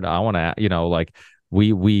yard. I want to, like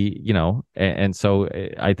and so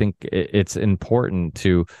I think it's important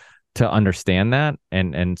to understand that,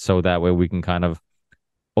 and so that way we can kind of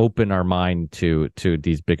open our mind to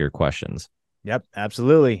these bigger questions. Yep,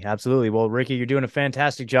 absolutely, absolutely. Well, Ricky, you're doing a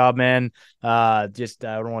fantastic job, man. Just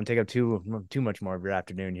I don't want to take up too much more of your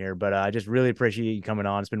afternoon here, but I just really appreciate you coming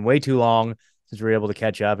on. It's been way too long since we were able to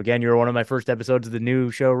catch up. Again, you're one of my first episodes of the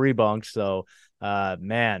new show Rebunked, so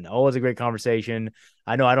man, always a great conversation.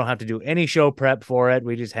 I know I don't have to do any show prep for it.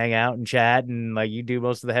 We just hang out and chat, and like you do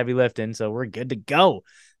most of the heavy lifting, so we're good to go.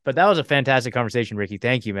 But that was a fantastic conversation, Ricky.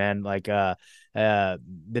 Thank you, man. Like the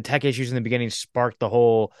tech issues in the beginning sparked the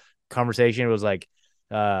whole conversation. It was like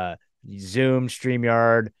Zoom,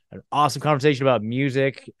 StreamYard, an awesome conversation about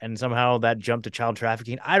music, and somehow that jumped to child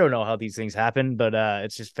trafficking. I don't know how these things happen, but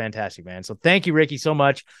it's just fantastic, man. So thank you, Ricky, so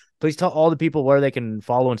much. Please tell all the people where they can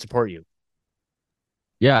follow and support you.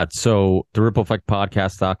 Yeah, so the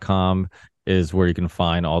rippleeffectpodcast.com is where you can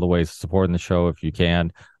find all the ways to support the show if you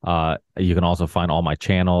can. You can also find all my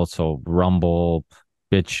channels, so Rumble,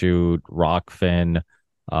 BitChute, Rockfin,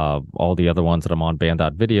 all the other ones that I'm on,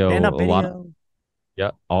 Band.video.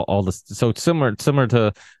 Yeah, all this. So it's similar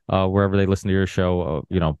to wherever they listen to your show.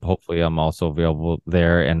 Hopefully I'm also available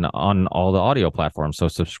there and on all the audio platforms. So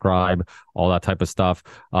subscribe, all that type of stuff.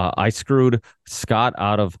 I screwed Scott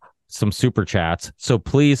out of some super chats, so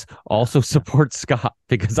please also support Scott,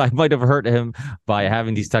 because I might have hurt him by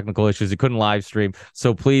having these technical issues. He couldn't live stream.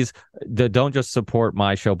 So please don't just support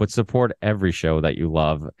my show, but support every show that you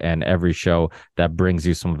love and every show that brings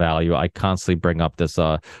you some value. I constantly bring up this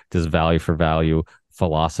value for value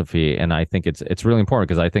philosophy, and I think it's really important,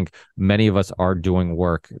 because I think many of us are doing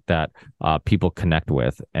work that people connect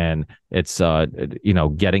with, and it's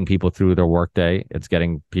getting people through their workday, it's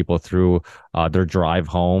getting people through their drive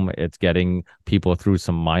home, it's getting people through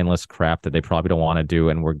some mindless crap that they probably don't want to do,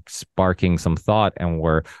 and we're sparking some thought, and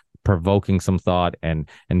we're provoking some thought, and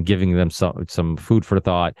giving them some food for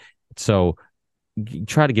thought. So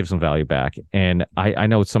try to give some value back. And I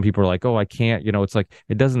know some people are like, oh, I can't, it's like,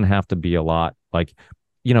 it doesn't have to be a lot. Like,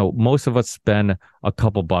 most of us spend a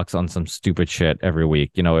couple bucks on some stupid shit every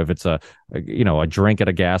week. If it's a drink at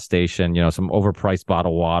a gas station, some overpriced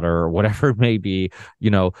bottled water or whatever it may be,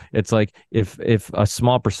 it's like, if a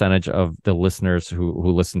small percentage of the listeners who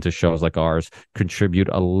listen to shows like ours contribute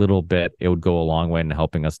a little bit, it would go a long way in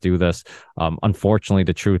helping us do this. Unfortunately,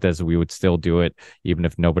 the truth is we would still do it even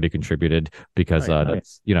if nobody contributed, because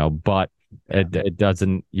that's, but it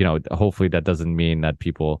doesn't, hopefully that doesn't mean that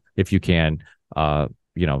people, if you can,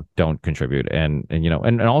 don't contribute. And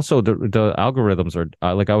also the algorithms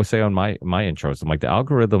are, like I would say on my intros, I'm like, the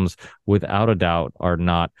algorithms without a doubt are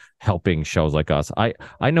not helping shows like us.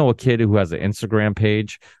 I know a kid who has an Instagram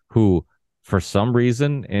page who, for some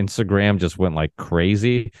reason, Instagram just went like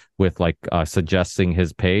crazy with like suggesting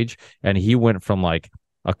his page, and he went from like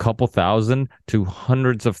a couple thousand to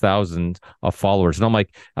hundreds of thousands of followers. And I'm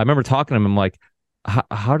like, I remember talking to him, I'm like,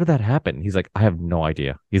 how did that happen? He's like, I have no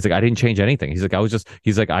idea. He's like, I didn't change anything. He's like,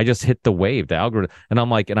 I just hit the wave, the algorithm. And I'm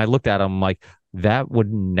like, and I looked at him, I'm like, that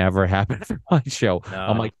would never happen for my show.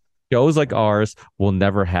 I'm No. like, shows like ours will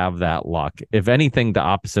never have that luck. If anything, the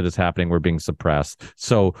opposite is happening. We're being suppressed.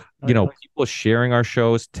 So, Oh, yeah. people sharing our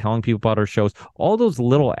shows, telling people about our shows, all those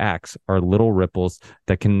little acts are little ripples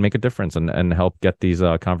that can make a difference and help get these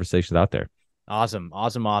conversations out there. Awesome.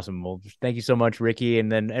 Awesome. Awesome. Well, thank you so much, Ricky. And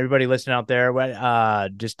then everybody listening out there,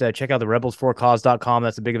 just check out the rebelsforcause.com.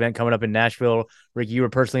 That's a big event coming up in Nashville. Ricky, you were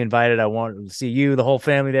personally invited. I want to see you, the whole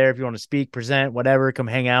family there. If you want to speak, present, whatever, come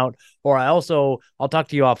hang out. Or I'll talk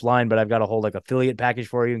to you offline, but I've got a whole like affiliate package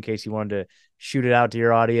for you in case you wanted to shoot it out to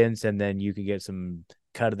your audience. And then you could get some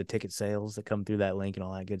cut of the ticket sales that come through that link and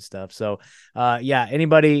all that good stuff. So, yeah,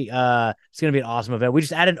 anybody, it's going to be an awesome event. We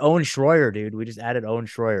just added Owen Schroyer, dude. We just added Owen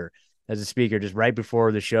Schroyer as a speaker just right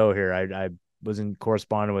before the show here. I was in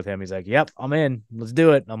corresponding with him. He's like, "Yep, I'm in. Let's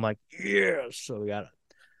do it." And I'm like, "Yes." So we got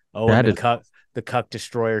Owen That is the cuck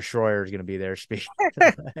destroyer Schroyer is going to be there speaking.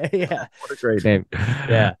 Yeah, what a great name.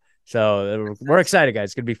 yeah. So we're excited, guys.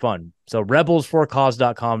 It's gonna be fun. So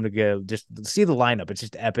rebelsforcause.com to go just see the lineup. It's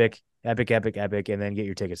just epic, epic, epic, epic, and then get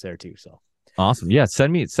your tickets there too. So Awesome. Yeah,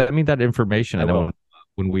 send me that information, I and then will.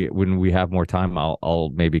 when we have more time,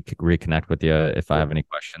 I'll maybe reconnect with you if I have any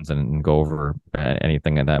questions and go over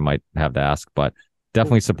anything that I might have to ask. But Cool.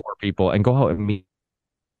 definitely support people and go out and meet.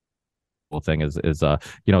 Thing is the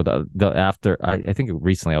after I think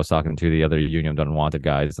recently I was talking to the other Union Unwanted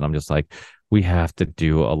guys, and I'm just like, we have to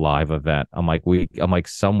do a live event. I'm like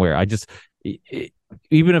somewhere.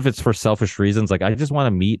 Even if it's for selfish reasons, like I just want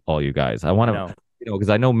to meet all you guys. I I want to, know. because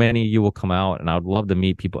I know many of you will come out, and I would love to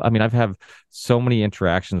meet people. I mean, I've had so many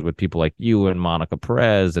interactions with people like you and Monica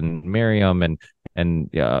Perez and Miriam and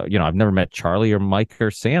I've never met Charlie or Mike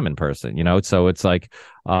or Sam in person. So it's like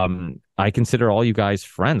I consider all you guys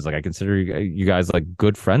friends. Like I consider you guys like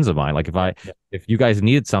good friends of mine. Like Yeah, yeah, if you guys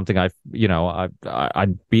needed something, I'd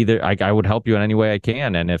be there. I would help you in any way I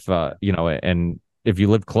can. And if you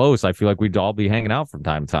live close, I feel like we'd all be hanging out from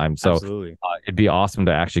time to time. So absolutely. it'd be awesome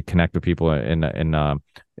to actually connect with people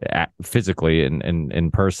physically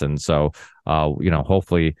in person. So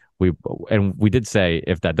hopefully we did say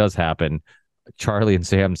if that does happen, Charlie and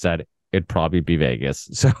Sam said it'd probably be Vegas.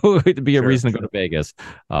 So it'd be a Sure. reason to go to Vegas.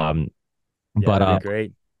 Um, Yeah, but that'd be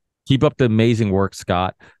great. keep up the amazing work,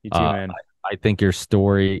 Scott. You too, Uh, man. I think your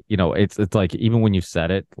story, it's like even when you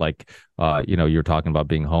said it, like you're talking about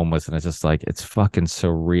being homeless, and it's just like it's fucking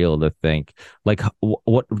surreal to think. Like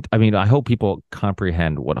what I mean, I hope people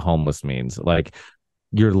comprehend what homeless means. Like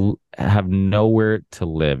you have nowhere to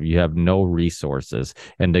live, you have no resources,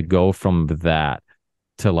 and to go from that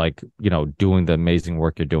to like doing the amazing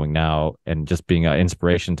work you're doing now and just being an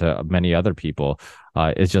inspiration to many other people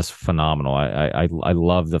is just phenomenal. I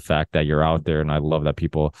love the fact that you're out there, and I love that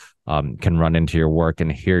people can run into your work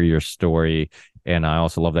and hear your story. And I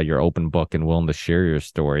also love that you're open book and willing to share your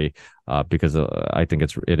story because I think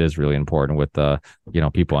it is really important with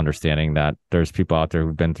people understanding that there's people out there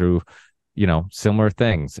who've been through similar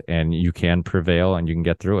things, and you can prevail and you can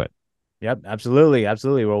get through it. Yep, absolutely,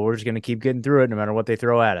 absolutely. Well, we're just gonna keep getting through it, no matter what they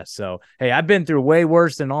throw at us. So, hey, I've been through way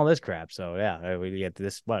worse than all this crap. So, yeah, we get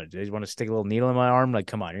this. What? You want to stick a little needle in my arm? Like,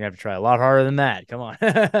 come on, you're gonna have to try a lot harder than that. Come on.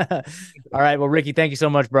 All right, well, Ricky, thank you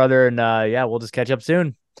so much, brother, and yeah, we'll just catch up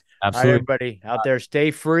soon. All right, Absolutely. everybody out there,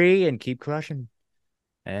 stay free and keep crushing.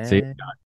 See And